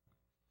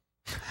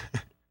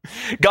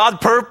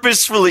 God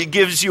purposefully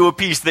gives you a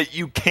peace that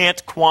you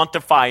can't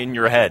quantify in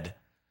your head.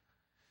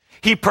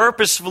 He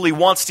purposefully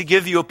wants to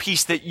give you a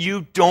peace that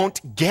you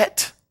don't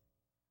get.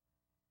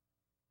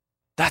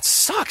 That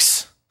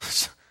sucks.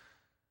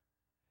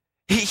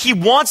 He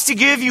wants to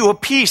give you a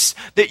peace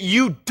that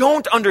you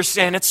don't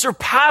understand. It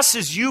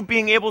surpasses you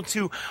being able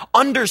to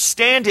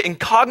understand it and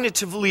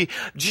cognitively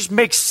just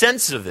make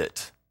sense of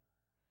it.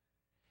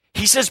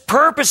 He says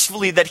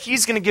purposefully that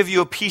he's going to give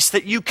you a peace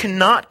that you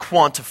cannot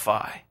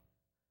quantify.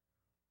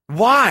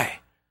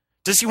 Why?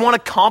 Does he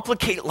want to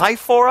complicate life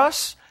for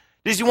us?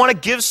 Does he want to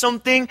give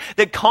something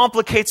that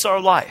complicates our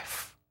life?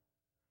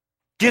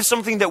 Give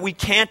something that we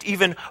can't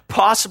even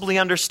possibly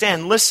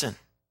understand. Listen,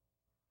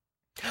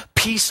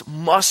 peace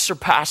must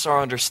surpass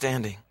our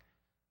understanding.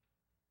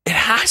 It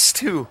has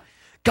to.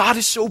 God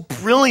is so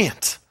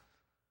brilliant.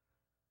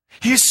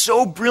 He is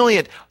so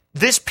brilliant.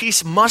 This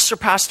peace must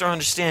surpass our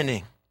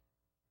understanding.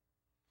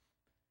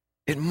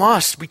 It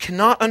must. We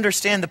cannot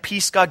understand the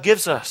peace God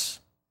gives us.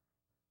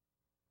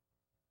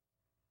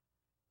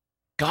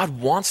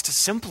 God wants to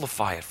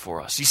simplify it for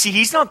us. You see,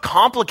 he's not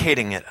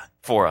complicating it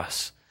for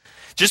us.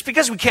 Just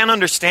because we can't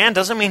understand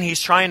doesn't mean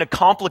he's trying to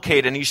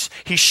complicate and he's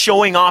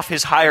showing off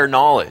his higher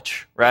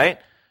knowledge, right?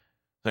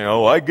 Saying,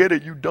 oh, I get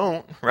it, you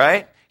don't,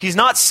 right? He's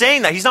not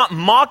saying that. He's not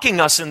mocking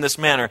us in this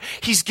manner.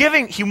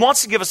 He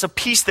wants to give us a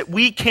peace that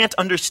we can't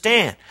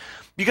understand.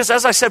 Because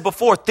as I said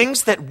before,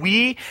 things that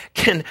we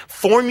can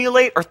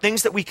formulate are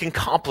things that we can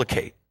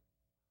complicate.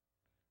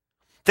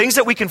 Things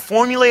that we can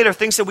formulate are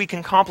things that we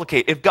can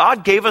complicate. If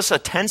God gave us a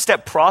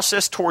 10-step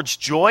process towards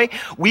joy,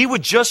 we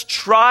would just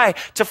try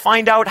to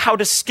find out how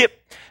to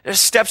skip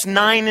steps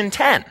 9 and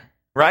 10,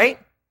 right?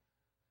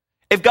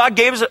 If God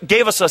gave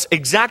us an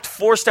exact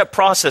 4-step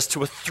process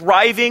to a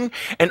thriving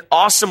and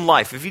awesome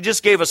life, if he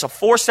just gave us a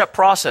 4-step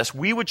process,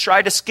 we would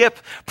try to skip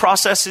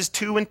processes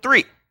 2 and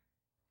 3.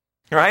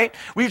 Right?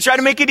 We try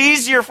to make it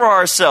easier for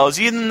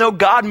ourselves, even though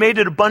God made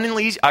it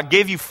abundantly easy. I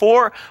gave you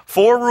four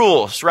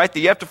rules, right, that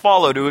you have to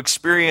follow to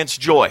experience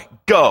joy.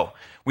 Go.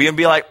 We can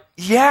be like,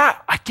 yeah,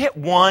 I get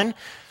 1,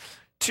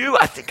 2.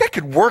 I think I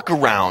could work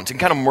around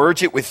and kind of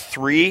merge it with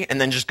 3 and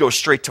then just go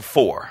straight to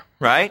 4,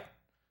 right?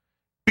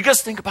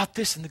 Because think about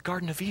this, in the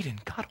Garden of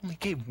Eden, God only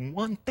gave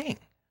 1 thing.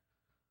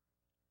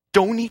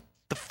 Don't eat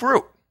the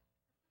fruit,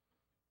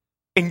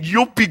 and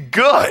you'll be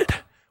good.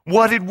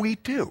 What did we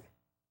do?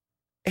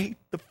 Ate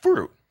the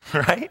fruit,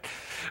 right?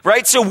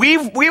 Right? So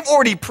we've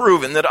already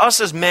proven that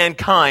us as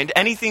mankind,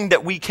 anything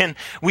that we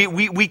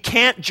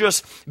can't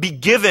just be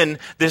given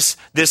this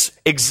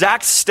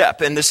exact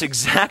step and this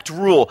exact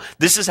rule.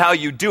 This is how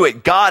you do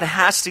it. God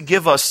has to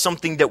give us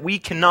something that we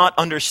cannot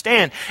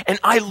understand. And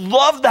I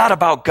love that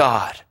about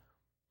God.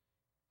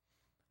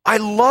 I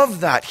love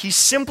that. He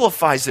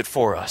simplifies it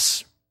for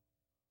us.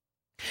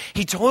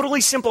 He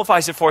totally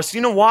simplifies it for us.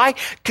 You know why?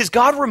 Because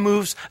God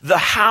removes the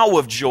how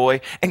of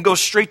joy and goes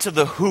straight to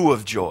the who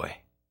of joy.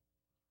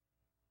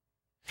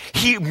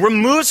 He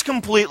removes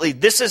completely,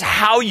 this is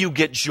how you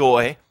get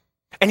joy,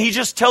 and he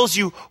just tells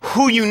you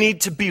who you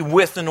need to be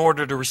with in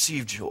order to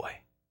receive joy.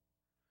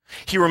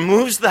 He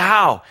removes the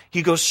how.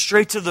 He goes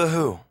straight to the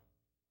who.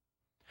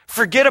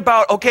 Forget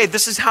about, okay,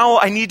 this is how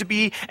I need to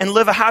be and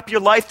live a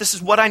happier life. This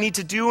is what I need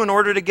to do in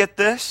order to get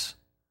this.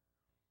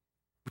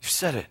 We've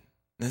said it.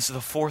 This is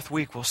the 4th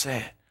week we'll say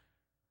it.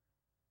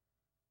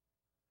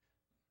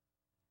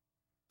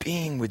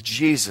 Being with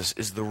Jesus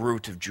is the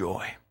root of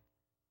joy.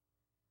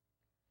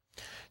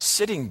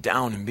 Sitting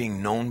down and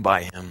being known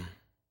by him.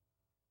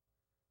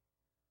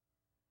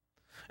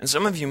 And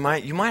some of you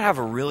might have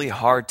a really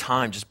hard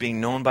time just being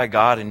known by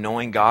God and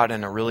knowing God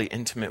in a really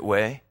intimate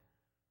way.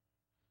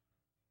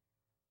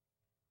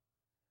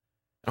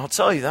 And I'll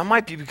tell you, that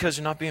might be because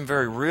you're not being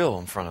very real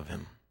in front of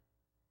him.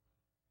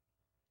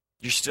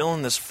 You're still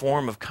in this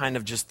form of kind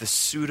of just this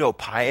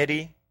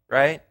pseudo-piety,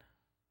 right?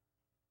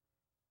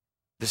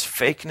 This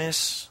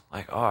fakeness,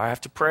 like, oh, I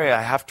have to pray,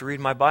 I have to read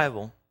my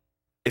Bible.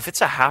 If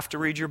it's a have to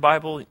read your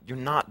Bible, you're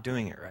not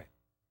doing it right.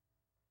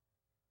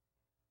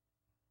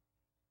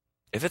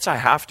 If it's I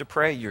have to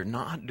pray, you're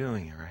not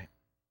doing it right.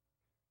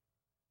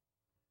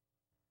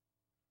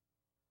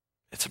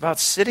 It's about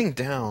sitting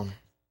down.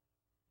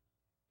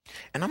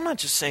 And I'm not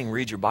just saying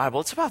read your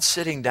Bible. It's about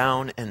sitting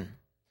down and,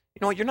 you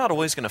know what, you're not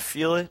always going to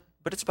feel it.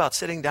 But it's about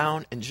sitting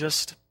down and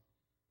just,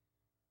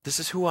 this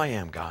is who I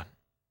am, God.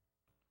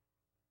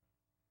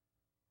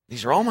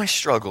 These are all my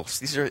struggles.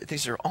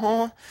 These are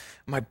all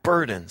my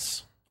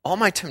burdens, all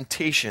my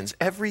temptations,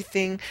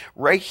 everything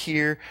right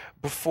here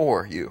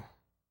before you.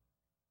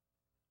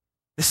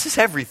 This is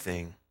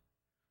everything.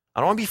 I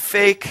don't want to be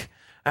fake.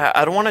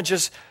 I don't want to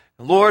just,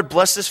 Lord,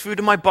 bless this food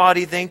in my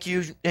body. Thank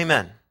you.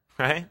 Amen.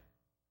 Right?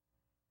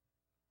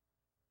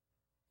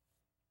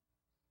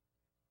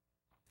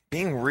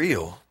 Being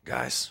real,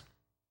 guys.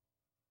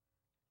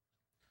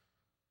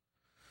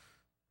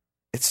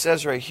 It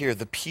says right here,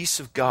 the peace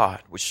of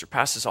God, which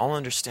surpasses all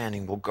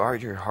understanding, will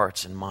guard your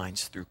hearts and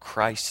minds through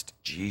Christ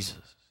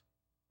Jesus.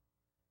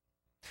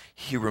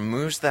 He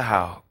removes the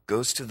how,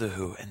 goes to the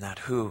who, and that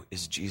who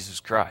is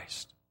Jesus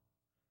Christ.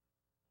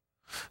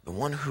 The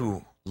one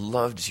who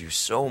loved you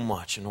so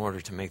much in order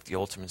to make the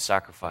ultimate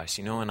sacrifice.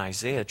 You know, in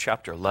Isaiah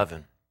chapter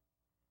 11,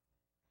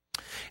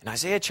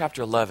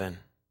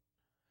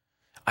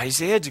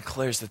 Isaiah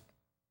declares that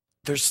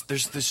there's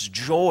this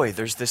joy,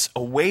 there's this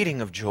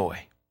awaiting of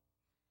joy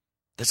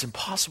that's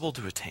impossible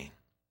to attain.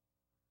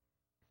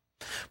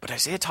 But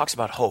Isaiah talks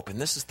about hope,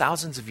 and this is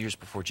thousands of years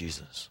before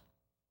Jesus.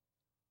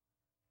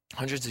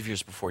 Hundreds of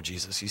years before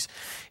Jesus.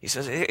 He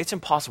says, it's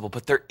impossible,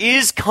 but there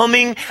is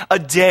coming a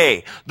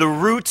day, the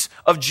root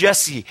of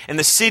Jesse in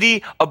the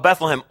city of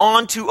Bethlehem.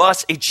 Unto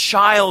us a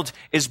child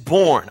is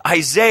born.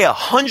 Isaiah,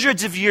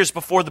 hundreds of years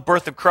before the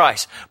birth of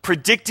Christ,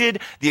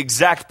 predicted the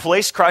exact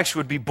place Christ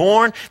would be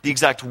born, the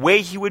exact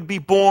way he would be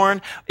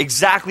born,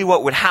 exactly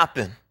what would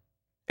happen,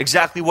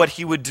 exactly what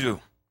he would do.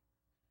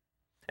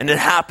 And it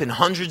happened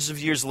hundreds of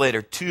years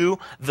later to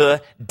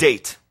the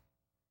date.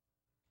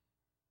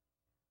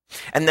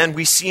 And then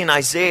we see in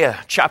Isaiah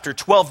chapter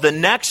 12, the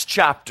next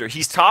chapter,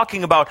 he's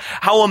talking about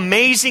how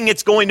amazing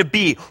it's going to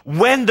be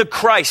when the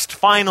Christ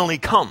finally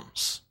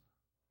comes.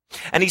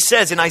 And he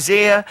says in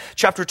Isaiah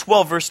chapter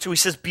 12, verse 2, he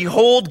says,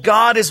 behold,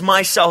 God is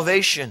my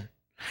salvation.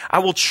 I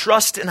will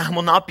trust and I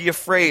will not be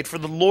afraid, for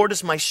the Lord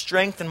is my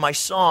strength and my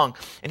song,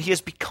 and he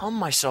has become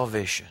my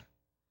salvation.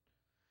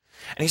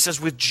 And he says,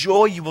 with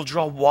joy you will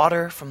draw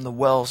water from the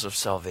wells of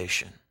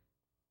salvation.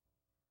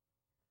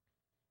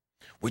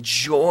 With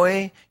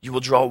joy you will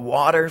draw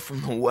water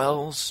from the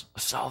wells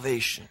of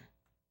salvation.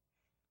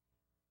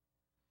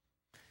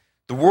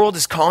 The world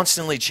is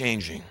constantly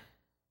changing.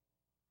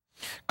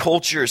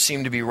 Cultures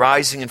seem to be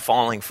rising and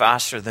falling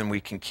faster than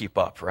we can keep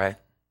up, right?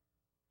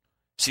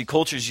 See,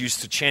 cultures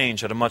used to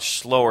change at a much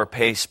slower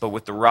pace, but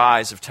with the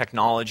rise of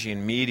technology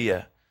and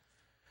media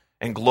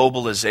and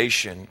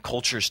globalization,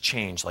 cultures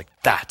change like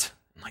that,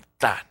 like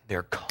that.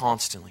 They're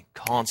constantly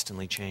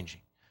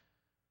changing.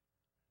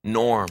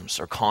 Norms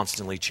are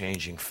constantly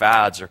changing.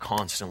 Fads are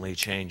constantly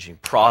changing.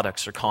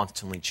 Products are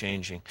constantly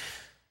changing.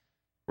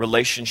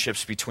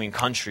 Relationships between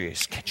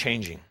countries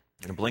changing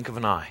in a blink of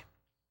an eye.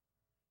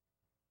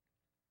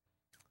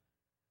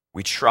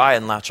 We try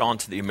and latch on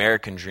to the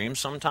American dream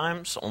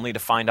sometimes, only to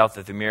find out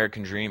that the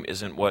American dream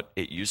isn't what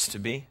it used to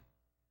be.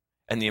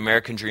 And the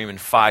American dream in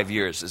 5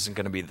 years isn't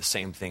going to be the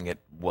same thing it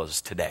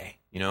was today.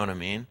 You know what I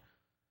mean?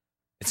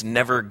 It's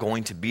never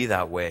going to be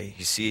that way.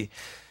 You see,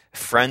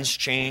 friends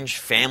change,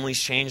 families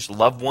change,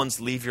 loved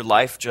ones leave your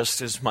life just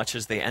as much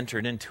as they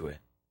entered into it.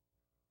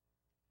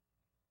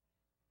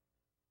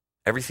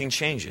 Everything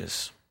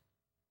changes.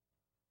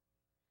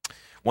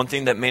 One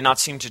thing that may not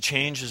seem to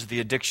change is the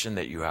addiction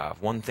that you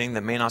have. One thing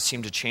that may not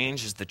seem to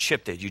change is the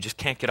chip that you just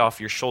can't get off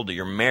your shoulder,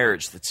 your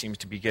marriage that seems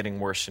to be getting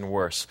worse and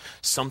worse.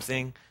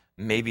 Something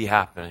may be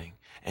happening,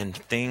 and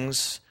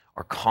things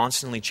are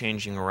constantly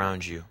changing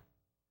around you.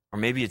 Or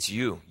maybe it's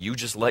you. You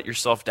just let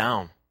yourself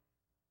down.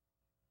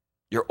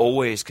 You're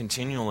always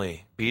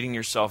continually beating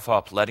yourself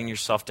up, letting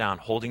yourself down,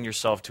 holding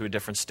yourself to a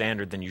different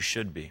standard than you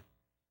should be.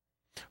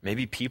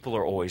 Maybe people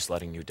are always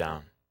letting you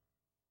down.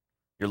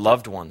 Your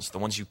loved ones, the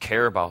ones you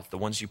care about, the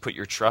ones you put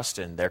your trust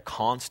in, they're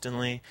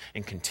constantly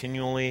and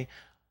continually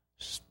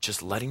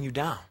just letting you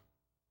down.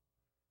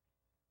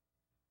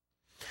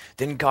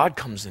 Then God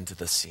comes into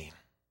the scene.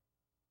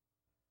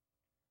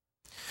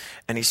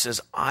 And he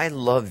says, I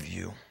love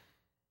you.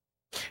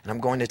 And I'm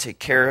going to take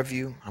care of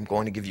you. I'm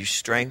going to give you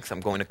strength. I'm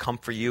going to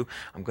comfort you.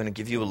 I'm going to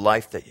give you a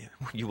life that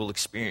you will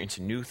experience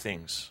new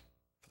things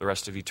for the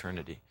rest of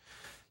eternity.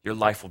 Your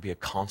life will be a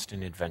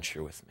constant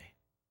adventure with me.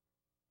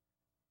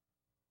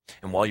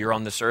 And while you're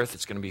on this earth,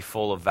 it's going to be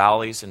full of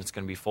valleys, and it's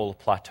going to be full of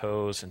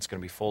plateaus, and it's going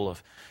to be full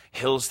of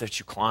hills that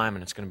you climb,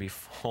 and it's going to be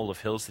full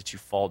of hills that you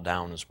fall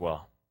down as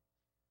well.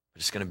 But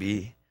it's going to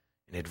be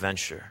an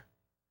adventure.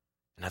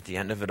 And at the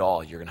end of it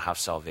all, you're going to have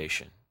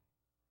salvation,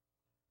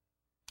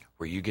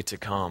 where you get to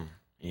come,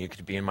 and you get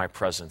to be in my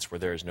presence, where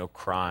there is no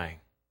crying,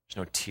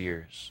 there's no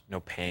tears,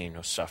 no pain,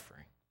 no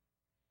suffering.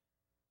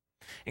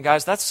 And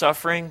guys, that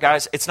suffering,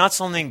 guys, it's not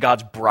something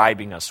God's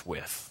bribing us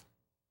with,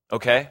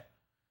 okay?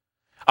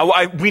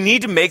 We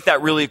need to make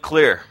that really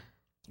clear,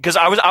 because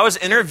I was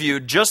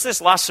interviewed just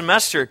this last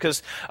semester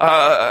because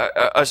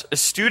a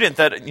student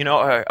that,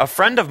 a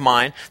friend of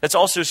mine that's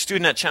also a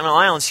student at Channel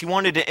Islands, he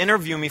wanted to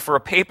interview me for a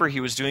paper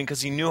he was doing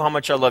because he knew how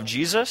much I love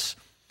Jesus,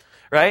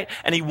 right?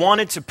 And he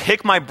wanted to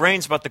pick my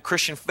brains about the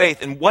Christian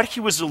faith. And what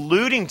he was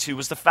alluding to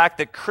was the fact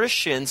that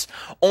Christians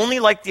only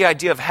like the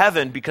idea of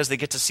heaven because they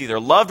get to see their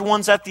loved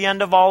ones at the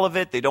end of all of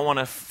it. They don't want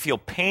to feel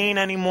pain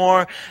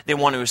anymore. They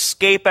want to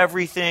escape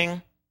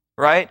everything.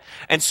 Right?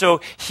 And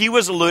so he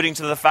was alluding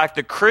to the fact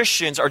that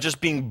Christians are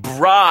just being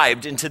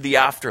bribed into the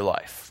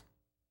afterlife.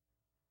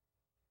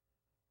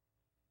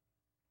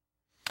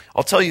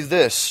 I'll tell you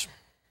this,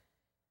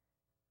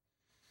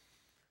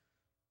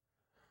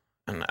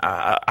 and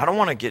I don't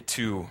want to get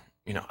too,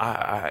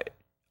 I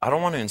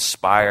don't want to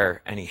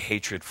inspire any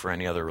hatred for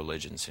any other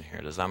religions in here.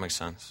 Does that make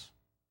sense?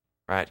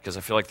 Right? Because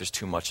I feel like there's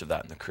too much of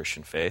that in the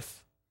Christian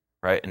faith,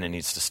 right? And it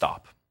needs to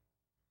stop.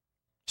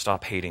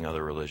 Stop hating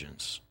other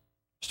religions.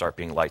 Start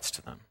being lights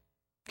to them,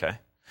 okay?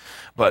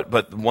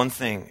 But one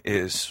thing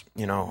is,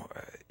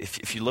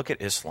 if you look at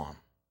Islam,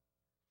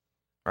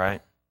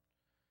 right?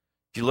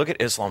 If you look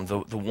at Islam,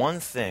 the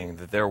one thing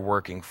that they're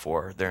working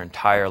for their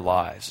entire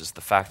lives is the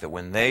fact that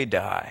when they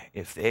die,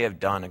 if they have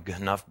done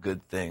enough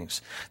good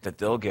things, that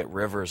they'll get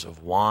rivers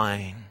of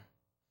wine,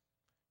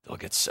 they'll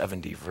get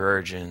 70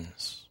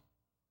 virgins,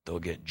 they'll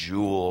get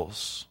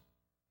jewels.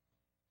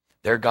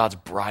 Their God's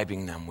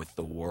bribing them with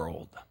the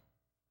world.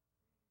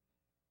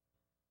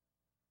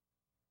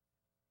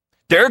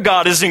 Their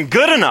God isn't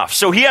good enough.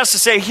 So he has to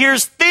say,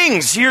 here's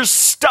things, here's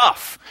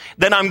stuff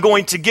that I'm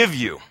going to give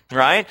you,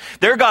 right?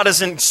 Their God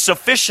isn't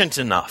sufficient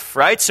enough,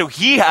 right? So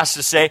he has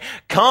to say,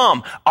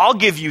 come, I'll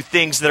give you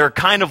things that are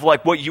kind of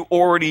like what you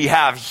already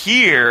have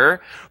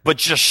here, but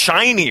just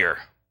shinier,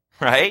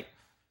 right?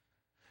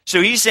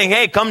 So he's saying,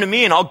 hey, come to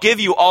me and I'll give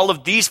you all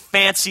of these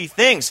fancy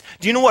things.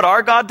 Do you know what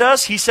our God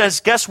does? He says,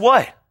 guess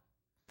what?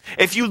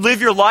 If you live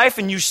your life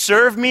and you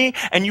serve me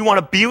and you want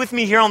to be with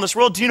me here on this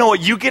world, do you know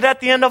what you get at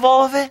the end of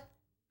all of it?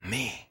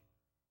 Me.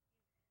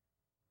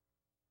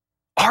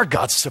 Our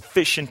God's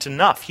sufficient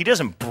enough. He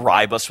doesn't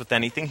bribe us with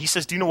anything. He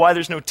says, do you know why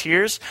there's no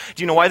tears?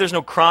 Do you know why there's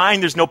no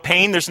crying? There's no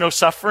pain. There's no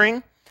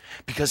suffering.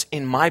 Because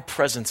in my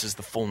presence is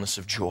the fullness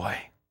of joy.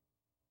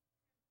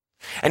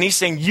 And he's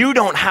saying, you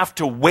don't have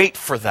to wait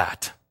for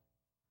that.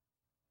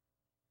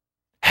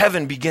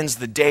 Heaven begins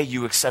the day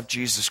you accept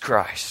Jesus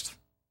Christ.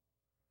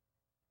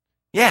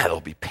 Yeah,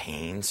 there'll be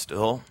pain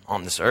still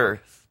on this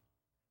earth.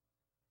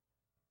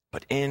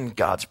 But in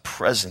God's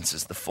presence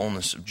is the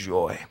fullness of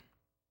joy.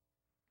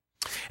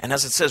 And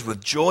as it says,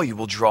 with joy you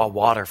will draw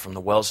water from the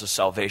wells of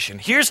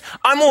salvation.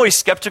 I'm always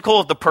skeptical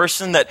of the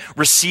person that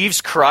receives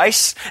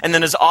Christ and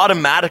then is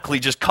automatically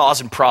just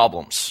causing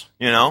problems,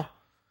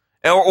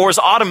 Or is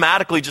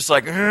automatically just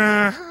like,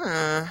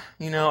 I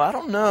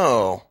don't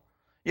know.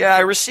 Yeah, I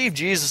received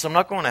Jesus, I'm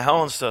not going to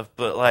hell and stuff,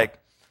 but I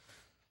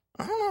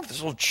don't know if this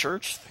whole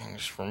church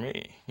thing's for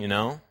me,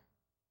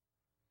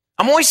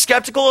 I'm always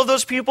skeptical of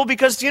those people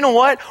because, you know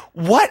what?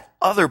 What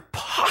other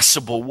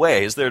possible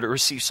way is there to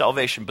receive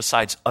salvation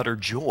besides utter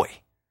joy?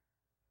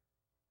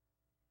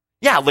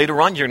 Yeah,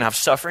 later on you're going to have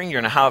suffering,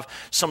 you're going to have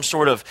some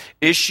sort of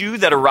issue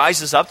that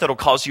arises up that'll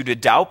cause you to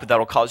doubt, but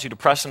that'll cause you to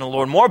press in the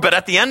Lord more. But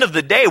at the end of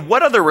the day,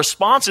 what other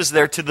response is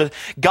there to the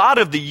God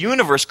of the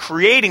universe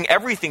creating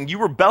everything? You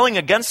rebelling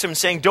against him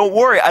saying, don't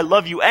worry, I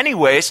love you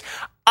anyways.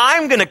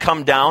 I'm going to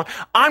come down.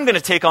 I'm going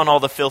to take on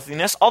all the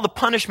filthiness, all the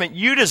punishment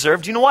you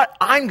deserve. Do you know what?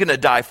 I'm going to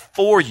die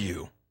for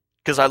you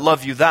because I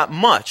love you that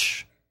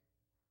much.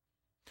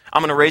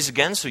 I'm going to raise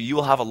again so you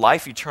will have a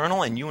life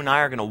eternal and you and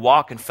I are going to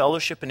walk in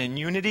fellowship and in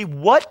unity.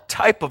 What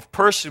type of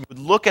person would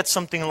look at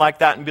something like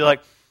that and be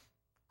like,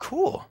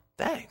 cool,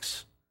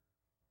 thanks.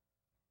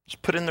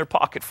 Just put it in their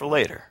pocket for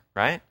later,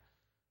 right?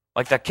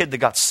 Like that kid that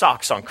got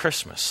socks on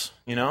Christmas,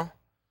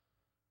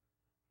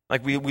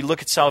 Like we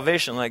look at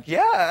salvation like,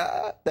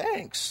 yeah,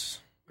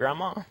 thanks,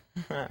 Grandma.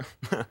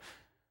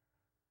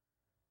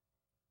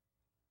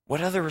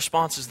 What other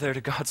response is there to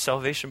God's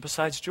salvation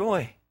besides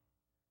joy?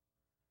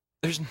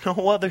 There's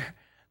no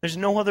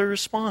other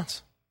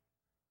response.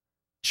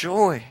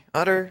 Joy,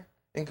 utter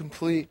and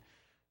complete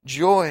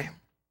joy.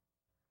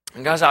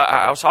 And guys,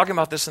 I was talking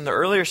about this in the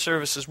earlier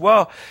service as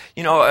well.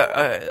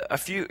 A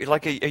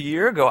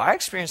year ago, I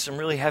experienced some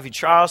really heavy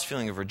trials,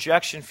 feeling of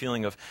rejection,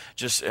 feeling of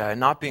just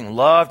not being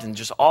loved, and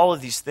just all of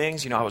these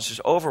things. I was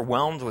just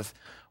overwhelmed with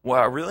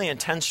a really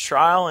intense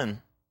trial. And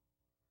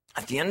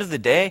at the end of the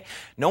day,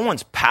 no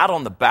one's pat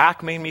on the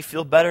back made me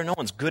feel better. No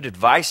one's good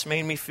advice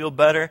made me feel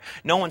better.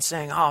 No one's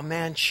saying, oh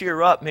man,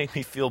 cheer up, made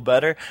me feel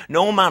better.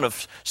 No amount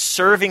of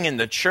serving in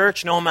the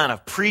church, no amount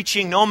of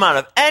preaching, no amount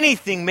of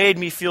anything made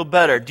me feel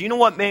better. Do you know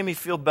what made me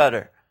feel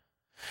better?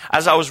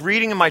 As I was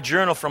reading in my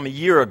journal from a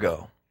year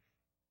ago,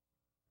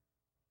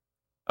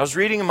 I was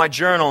reading in my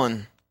journal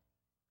and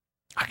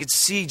I could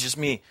see just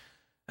me.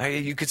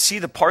 You could see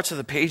the parts of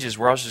the pages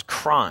where I was just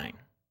crying.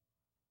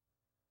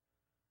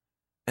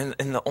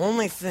 And the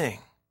only thing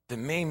that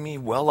made me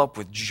well up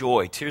with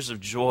joy, tears of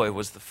joy,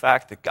 was the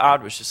fact that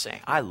God was just saying,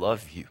 I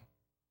love you.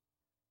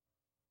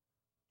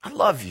 I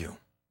love you.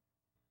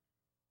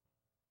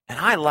 And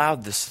I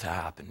allowed this to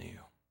happen to you.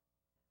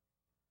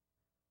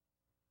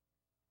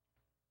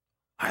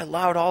 I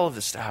allowed all of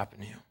this to happen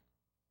to you.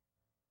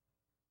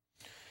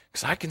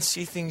 Because I can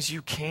see things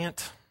you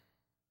can't.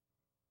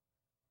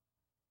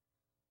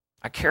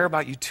 I care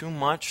about you too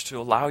much to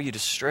allow you to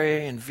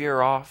stray and veer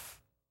off.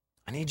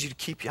 I need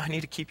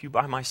to keep you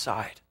by my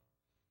side.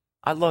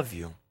 I love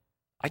you.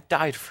 I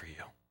died for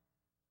you.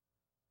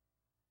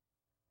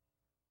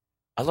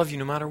 I love you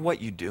no matter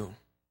what you do.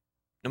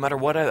 No matter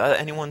what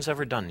anyone's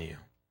ever done to you.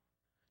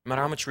 No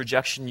matter how much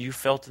rejection you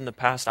felt in the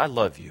past, I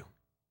love you.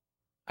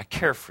 I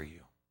care for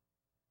you.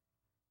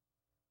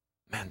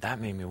 Man, that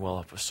made me well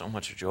up with so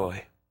much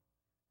joy.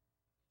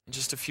 And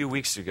just a few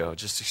weeks ago,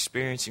 just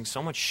experiencing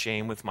so much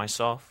shame with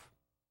myself.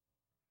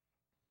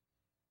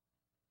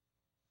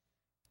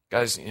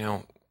 Guys,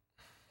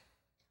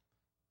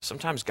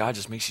 sometimes God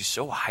just makes you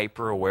so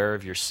hyper aware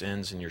of your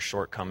sins and your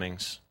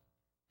shortcomings.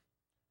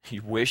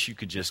 You wish you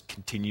could just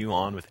continue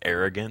on with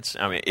ignorance,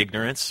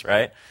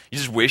 right? You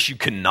just wish you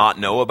could not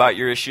know about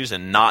your issues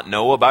and not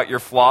know about your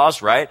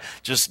flaws, right?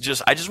 I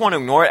just want to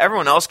ignore it.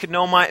 Everyone else could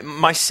know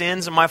my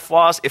sins and my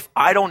flaws. If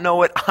I don't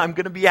know it, I'm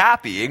going to be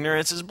happy.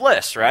 Ignorance is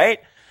bliss, right?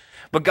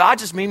 But God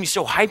just made me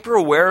so hyper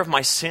aware of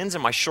my sins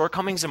and my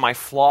shortcomings and my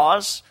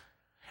flaws.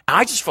 And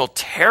I just felt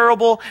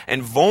terrible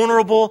and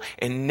vulnerable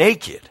and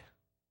naked.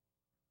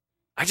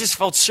 I just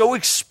felt so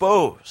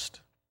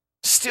exposed.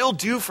 Still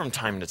do from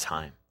time to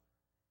time.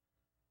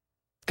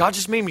 God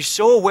just made me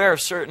so aware of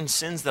certain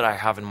sins that I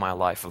have in my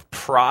life, of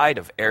pride,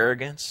 of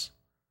arrogance.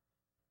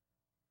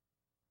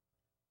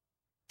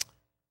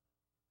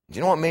 Do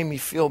you know what made me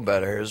feel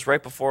better? It was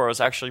right before I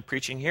was actually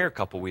preaching here a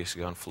couple weeks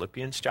ago in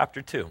Philippians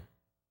chapter 2.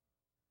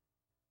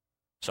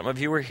 Some of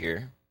you were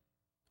here.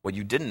 What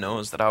you didn't know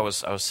is that I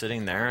was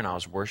sitting there and I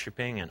was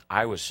worshiping and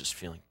I was just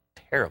feeling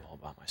terrible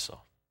about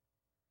myself.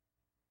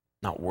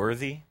 Not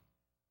worthy,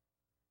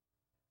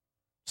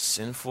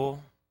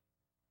 sinful,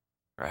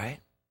 right?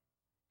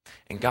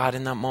 And God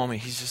in that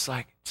moment, he's just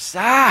like,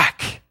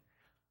 Zach,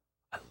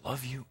 I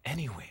love you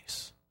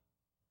anyways.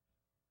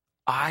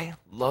 I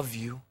love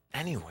you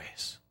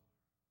anyways.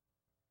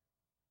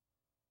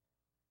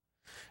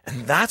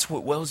 And that's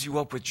what wells you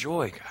up with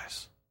joy,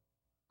 guys.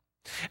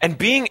 And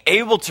being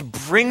able to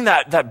bring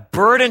that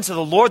burden to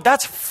the Lord,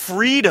 that's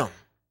freedom.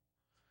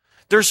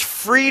 There's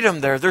freedom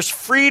there. There's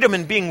freedom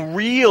in being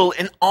real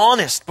and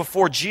honest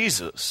before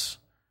Jesus.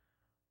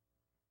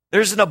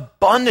 There's an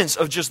abundance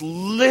of just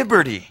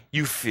liberty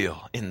you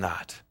feel in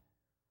that.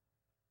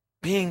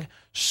 Being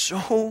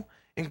so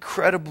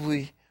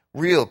incredibly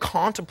real,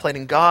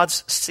 contemplating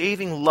God's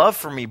saving love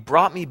for me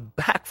brought me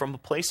back from a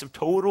place of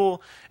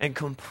total and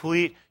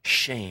complete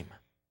shame.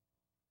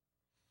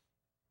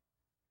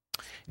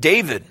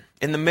 David,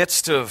 in the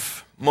midst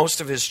of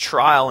most of his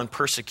trial and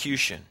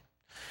persecution,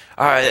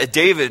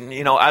 David,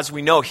 as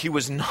we know, he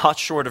was not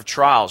short of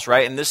trials,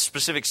 right? And this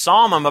specific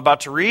psalm I'm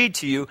about to read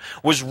to you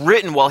was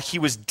written while he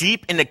was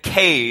deep in a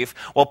cave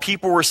while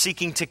people were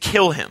seeking to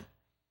kill him.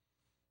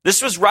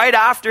 This was right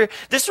after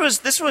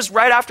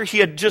he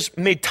had just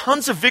made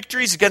tons of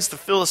victories against the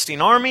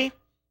Philistine army.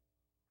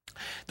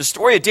 The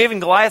story of David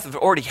and Goliath had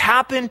already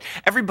happened.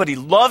 Everybody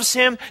loves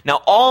him.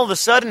 Now all of a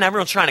sudden,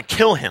 everyone's trying to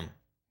kill him.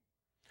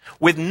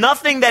 With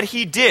nothing that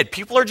he did.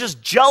 People are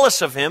just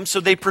jealous of him, so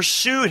they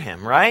pursued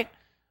him, right?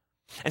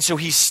 And so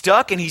he's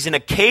stuck and he's in a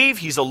cave,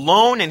 he's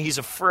alone and he's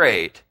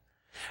afraid.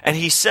 And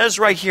he says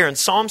right here in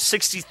Psalm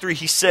 63,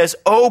 he says,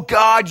 "Oh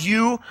God,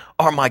 you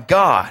are my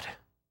God.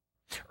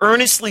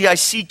 Earnestly I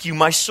seek you.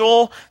 My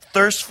soul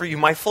thirsts for you.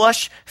 My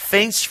flesh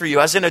faints for you,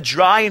 as in a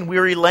dry and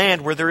weary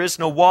land where there is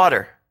no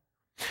water.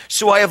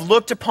 So I have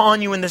looked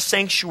upon you in the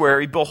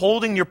sanctuary,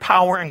 beholding your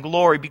power and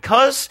glory.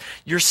 Because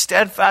your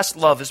steadfast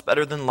love is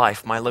better than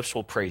life, my lips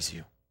will praise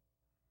you.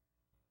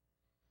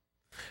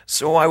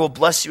 So I will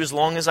bless you as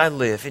long as I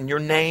live. In your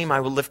name I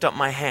will lift up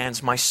my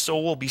hands. My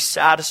soul will be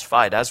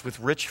satisfied as with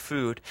rich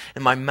food,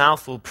 and my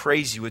mouth will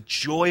praise you with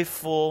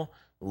joyful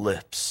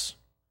lips."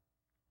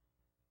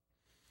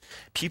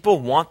 People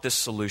want this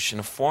solution,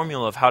 a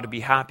formula of how to be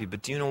happy,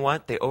 but do you know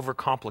what? They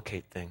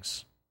overcomplicate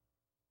things.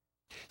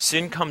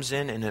 Sin comes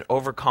in and it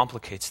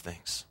overcomplicates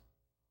things.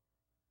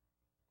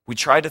 We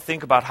try to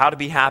think about how to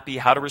be happy,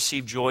 how to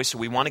receive joy, so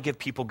we want to give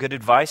people good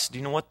advice. Do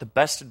you know what? The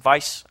best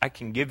advice I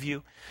can give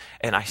you,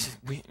 and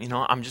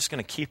I'm just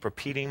going to keep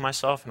repeating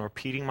myself.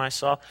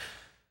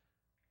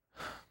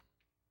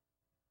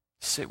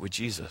 Sit with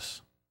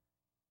Jesus.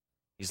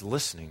 He's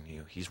listening to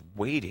you. He's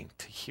waiting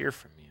to hear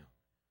from you.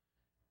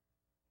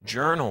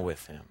 Journal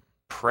with him.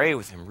 Pray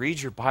with him.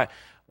 Read your Bible.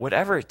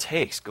 Whatever it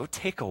takes, go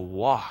take a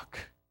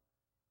walk.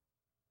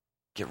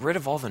 Get rid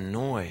of all the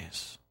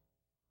noise.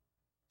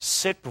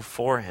 Sit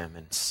before him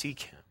and seek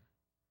him.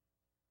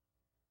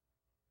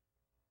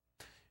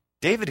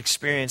 David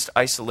experienced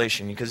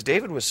isolation because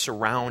David was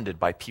surrounded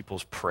by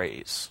people's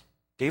praise.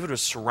 David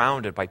was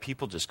surrounded by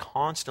people just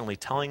constantly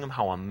telling him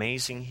how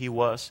amazing he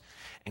was.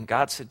 And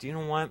God said, "Do you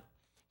know what?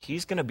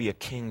 He's going to be a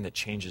king that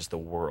changes the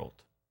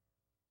world.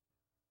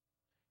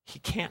 He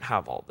can't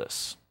have all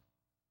this.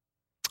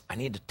 I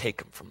need to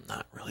take him from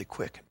that really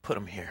quick and put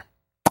him here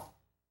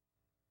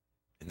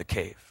in the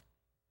cave.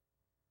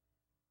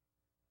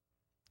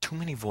 Too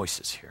many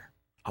voices here.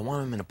 I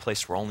want him in a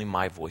place where only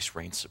my voice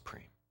reigns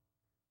supreme."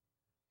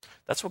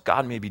 That's what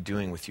God may be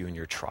doing with you in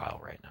your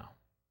trial right now.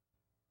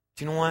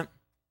 Do you know what?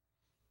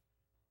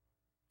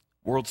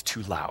 The world's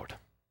too loud.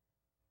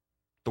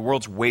 The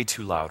world's way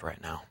too loud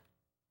right now.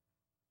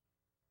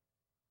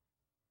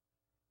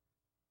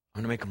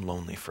 I'm going to make him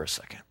lonely for a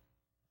second.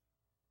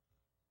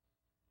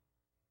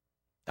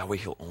 That way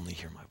he'll only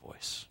hear my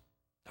voice.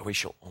 That way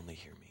she'll only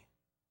hear me.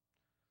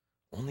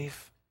 Only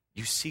if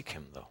you seek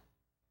him, though,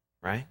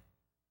 right?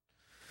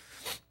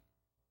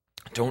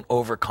 Don't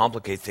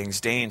overcomplicate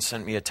things. Dane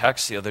sent me a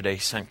text the other day.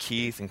 He sent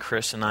Keith and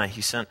Chris and I.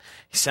 He sent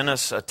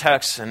us a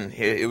text, and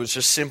it was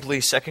just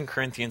simply 2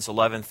 Corinthians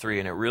 11:3,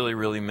 and it really,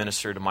 really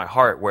ministered to my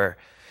heart, where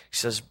he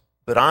says,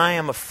 "But I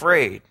am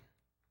afraid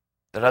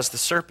that as the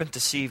serpent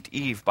deceived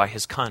Eve by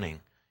his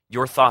cunning,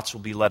 your thoughts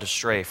will be led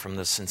astray from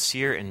the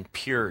sincere and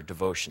pure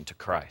devotion to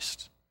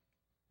Christ."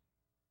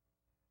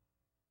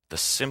 The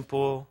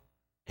simple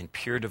and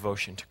pure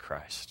devotion to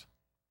Christ.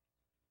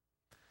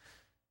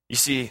 You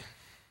see,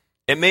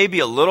 it may be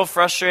a little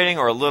frustrating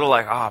or a little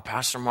like,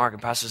 Pastor Mark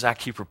and Pastor Zach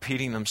keep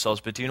repeating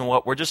themselves, but do you know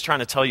what? We're just trying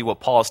to tell you what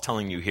Paul is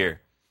telling you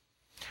here.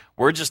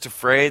 We're just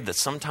afraid that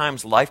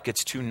sometimes life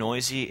gets too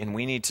noisy, and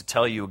we need to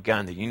tell you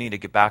again that you need to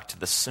get back to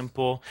the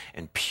simple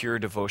and pure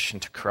devotion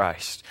to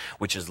Christ,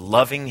 which is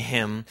loving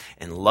him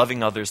and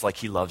loving others like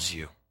he loves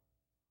you.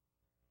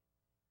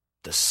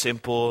 The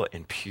simple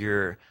and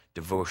pure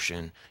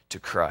devotion to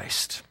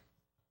Christ.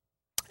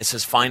 It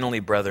says,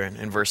 "Finally, brethren,"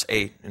 in verse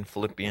 8 in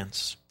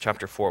Philippians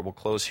chapter 4. We'll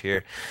close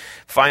here.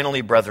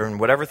 "Finally, brethren,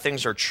 whatever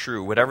things are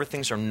true, whatever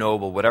things are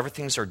noble, whatever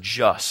things are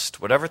just,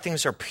 whatever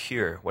things are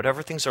pure,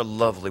 whatever things are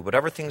lovely,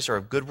 whatever things are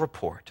of good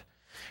report,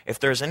 if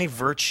there is any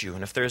virtue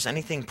and if there is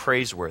anything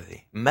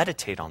praiseworthy,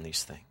 meditate on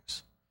these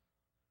things.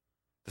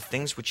 The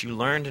things which you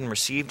learned and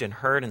received and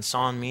heard and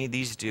saw in me,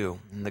 these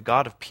do, and the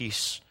God of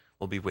peace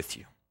will be with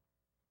you."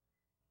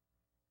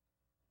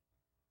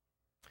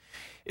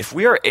 If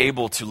we are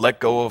able to let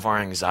go of our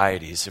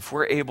anxieties, if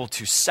we're able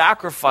to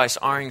sacrifice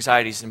our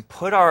anxieties and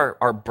put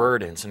our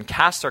burdens and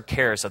cast our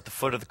cares at the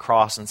foot of the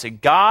cross and say,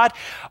 God,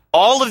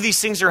 all of these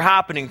things are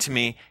happening to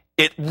me.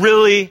 It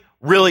really,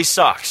 really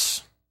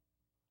sucks.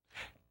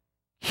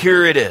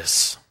 Here it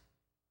is.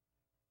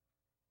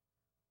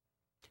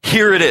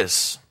 Here it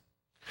is.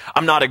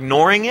 I'm not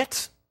ignoring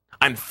it.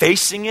 I'm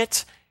facing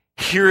it.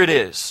 Here it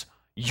is.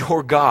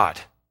 You're God.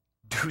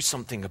 Do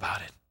something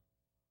about it.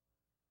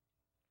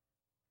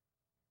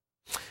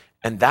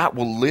 And that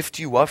will lift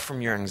you up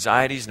from your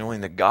anxieties, knowing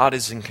that God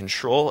is in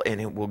control,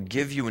 and it will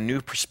give you a new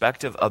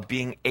perspective of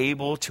being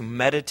able to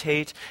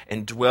meditate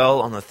and dwell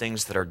on the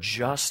things that are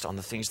just, on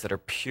the things that are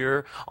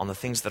pure, on the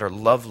things that are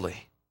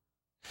lovely,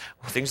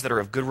 things that are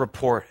of good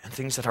report, and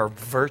things that are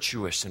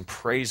virtuous and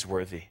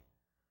praiseworthy.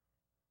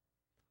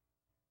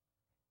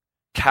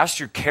 Cast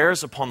your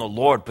cares upon the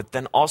Lord, but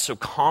then also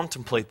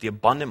contemplate the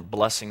abundant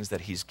blessings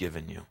that He's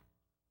given you.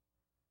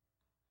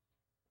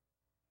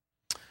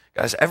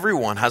 Guys,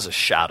 everyone has a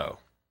shadow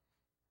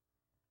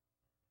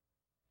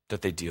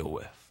that they deal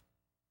with.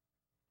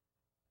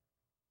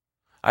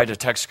 I had to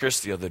text Chris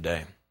the other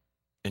day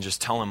and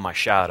just tell him my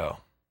shadow.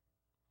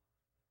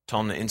 Tell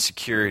him the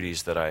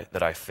insecurities that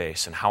I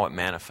face and how it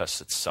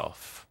manifests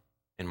itself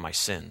in my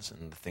sins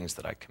and the things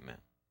that I commit.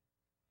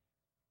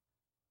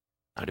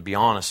 I had to be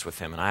honest with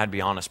him, and I had to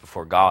be honest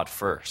before God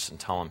first and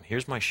tell him,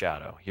 here's my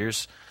shadow.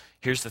 Here's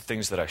the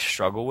things that I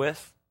struggle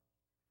with.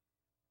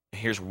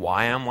 Here's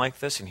why I'm like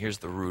this, and here's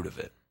the root of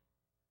it.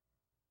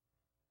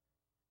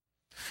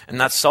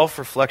 And that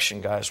self-reflection,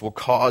 guys, will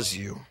cause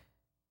you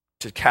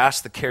to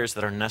cast the cares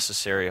that are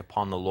necessary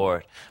upon the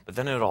Lord. But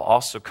then it'll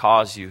also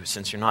cause you,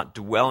 since you're not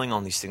dwelling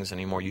on these things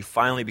anymore, you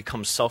finally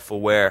become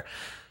self-aware.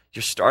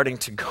 You're starting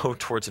to go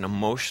towards an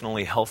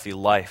emotionally healthy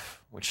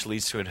life, which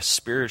leads to a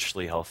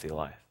spiritually healthy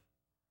life.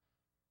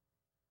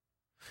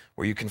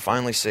 Where you can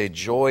finally say,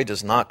 joy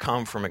does not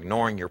come from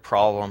ignoring your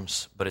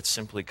problems, but it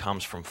simply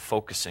comes from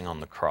focusing on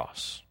the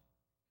cross.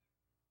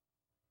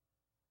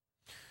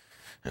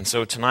 And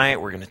so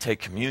tonight we're going to take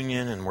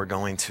communion and we're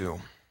going to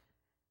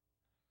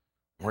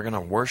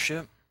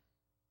worship.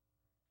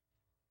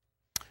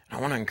 And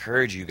I want to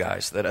encourage you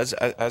guys that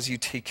as you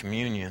take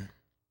communion,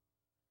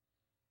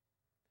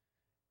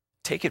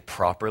 take it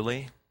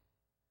properly.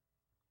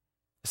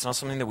 It's not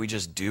something that we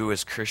just do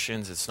as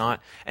Christians. It's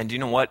not, and do you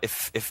know what?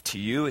 If to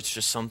you it's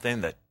just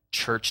something that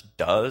church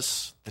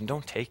does, then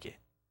don't take it.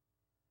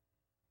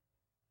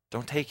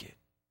 Don't take it.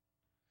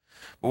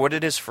 But what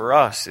it is for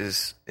us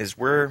is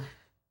we're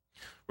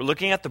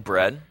looking at the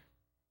bread,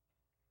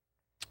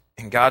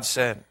 and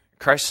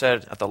Christ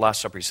said at the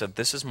Last Supper, He said,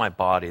 this is my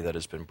body that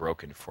has been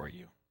broken for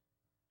you.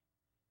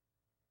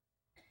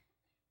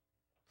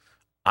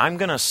 I'm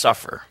going to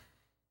suffer,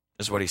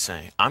 is what He's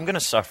saying. I'm going to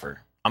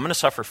suffer. I'm going to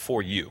suffer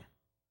for you.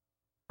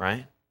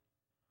 Right?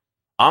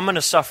 I'm going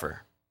to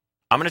suffer.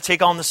 I'm going to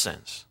take on the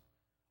sins.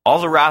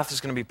 All the wrath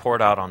is going to be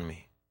poured out on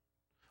me.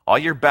 All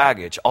your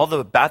baggage, all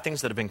the bad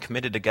things that have been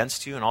committed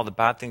against you, and all the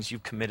bad things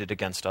you've committed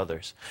against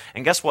others.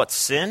 And guess what?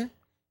 Sin,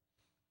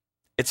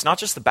 it's not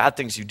just the bad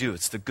things you do,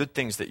 it's the good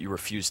things that you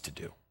refuse to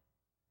do.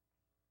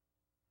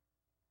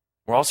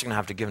 We're also going to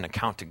have to give an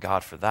account to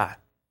God for that.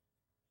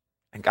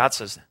 And God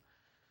says,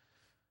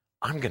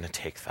 I'm going to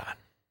take that.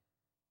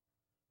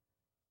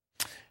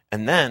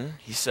 And then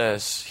he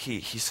says,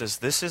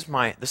 this is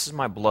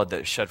my blood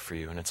that is shed for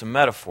you. And it's a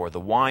metaphor,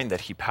 the wine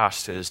that He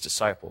passed to His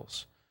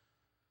disciples.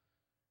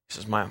 He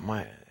says,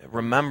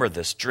 remember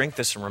this, drink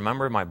this and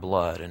remember my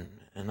blood.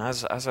 And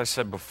as I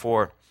said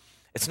before,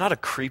 it's not a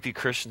creepy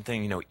Christian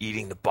thing,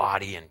 eating the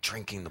body and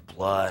drinking the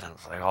blood. And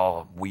it's like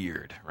all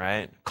weird,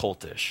 right?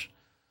 Cultish.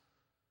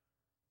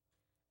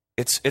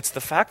 It's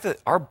the fact that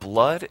our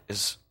blood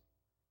it's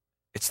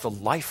the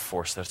life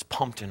force that's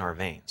pumped in our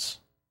veins,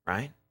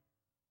 right?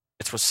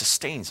 It's what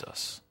sustains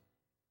us,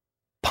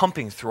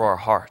 pumping through our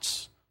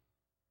hearts.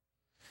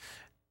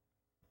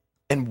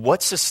 And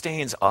what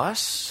sustains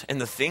us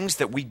and the things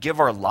that we give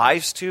our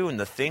lives to and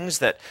the things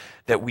that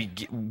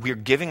we're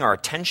giving our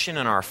attention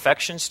and our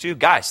affections to,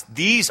 guys,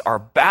 these are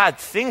bad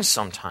things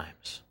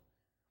sometimes,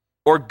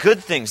 or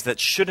good things that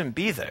shouldn't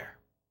be there.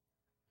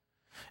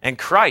 And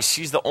Christ,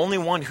 He's the only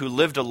one who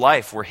lived a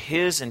life where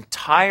His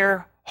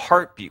entire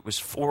heartbeat was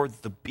for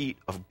the beat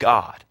of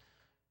God.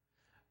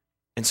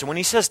 And so when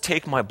He says,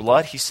 take my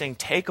blood, He's saying,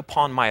 take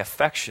upon my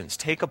affections,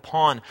 take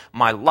upon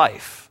my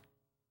life.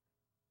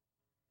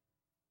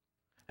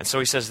 And so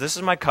He says, this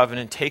is my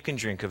covenant, take and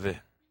drink of it.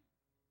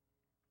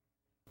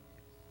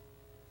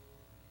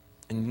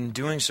 And in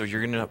doing so,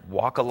 you're going to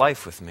walk a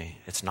life with me.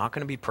 It's not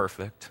going to be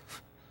perfect.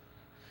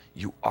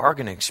 You are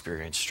going to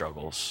experience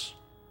struggles.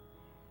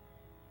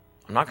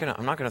 I'm not going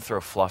to throw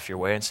fluff your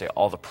way and say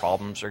all the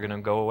problems are going to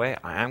go away.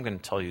 I am going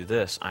to tell you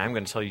this. I am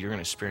going to tell you you're going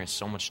to experience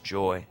so much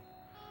joy.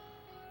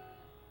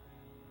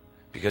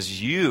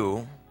 Because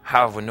you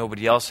have what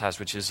nobody else has,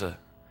 which is a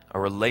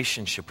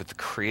relationship with the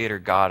Creator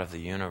God of the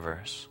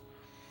universe.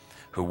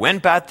 Who, when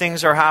bad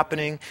things are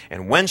happening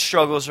and when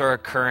struggles are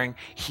occurring,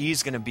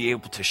 He's going to be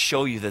able to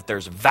show you that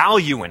there's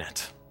value in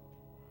it.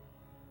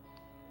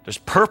 There's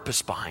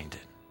purpose behind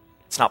it.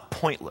 It's not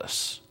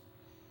pointless.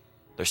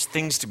 There's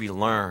things to be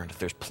learned.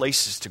 There's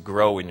places to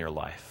grow in your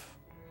life.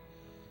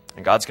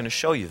 And God's going to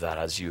show you that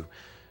as you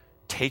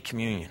take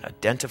communion.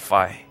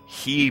 Identify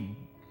He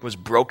was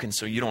broken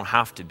so you don't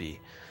have to be.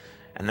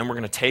 And then we're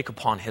going to take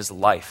upon His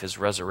life, His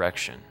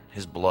resurrection,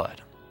 His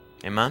blood.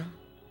 Amen?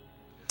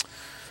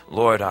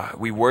 Lord,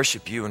 we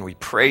worship You and we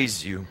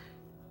praise You,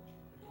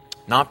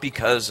 not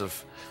because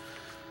of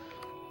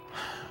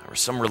or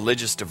some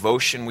religious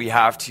devotion we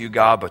have to You,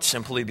 God, but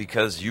simply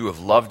because You have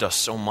loved us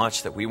so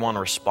much that we want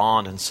to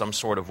respond in some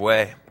sort of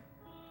way.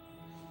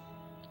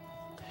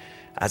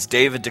 As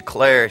David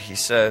declared, he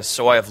says,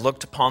 "So I have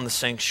looked upon the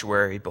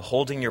sanctuary,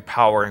 beholding Your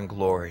power and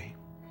glory.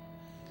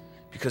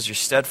 Because Your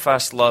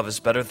steadfast love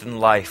is better than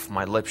life,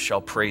 my lips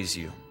shall praise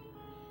You.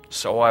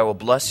 So I will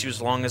bless You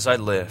as long as I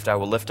lived. I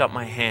will lift up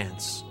my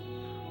hands."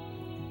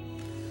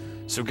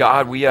 So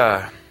God, we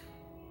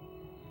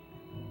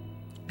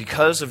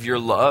because of Your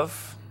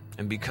love,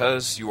 and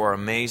because You are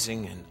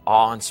amazing and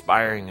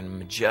awe-inspiring and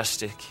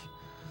majestic,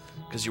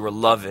 because You are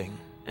loving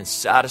and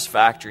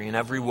satisfactory in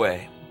every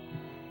way,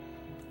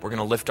 we're going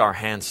to lift our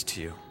hands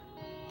to You.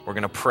 We're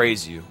going to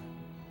praise You.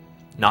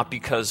 Not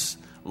because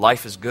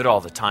life is good all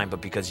the time,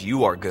 but because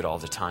You are good all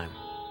the time.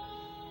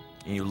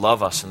 And You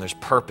love us, and there's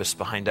purpose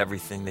behind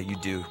everything that You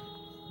do.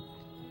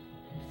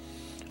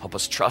 Help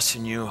us trust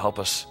in You. Help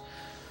us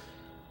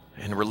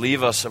and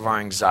relieve us of our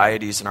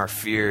anxieties and our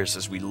fears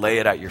as we lay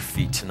it at Your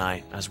feet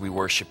tonight as we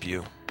worship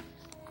You.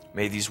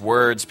 May these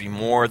words be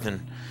more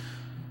than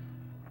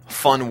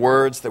fun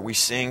words that we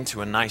sing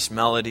to a nice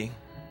melody.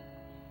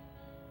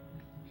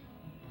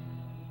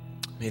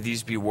 May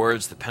these be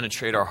words that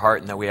penetrate our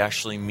heart and that we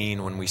actually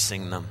mean when we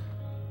sing them.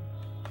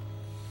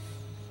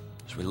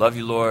 So we love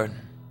You, Lord.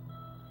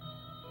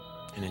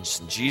 And in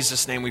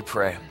Jesus' name we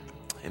pray.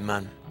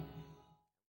 Amen.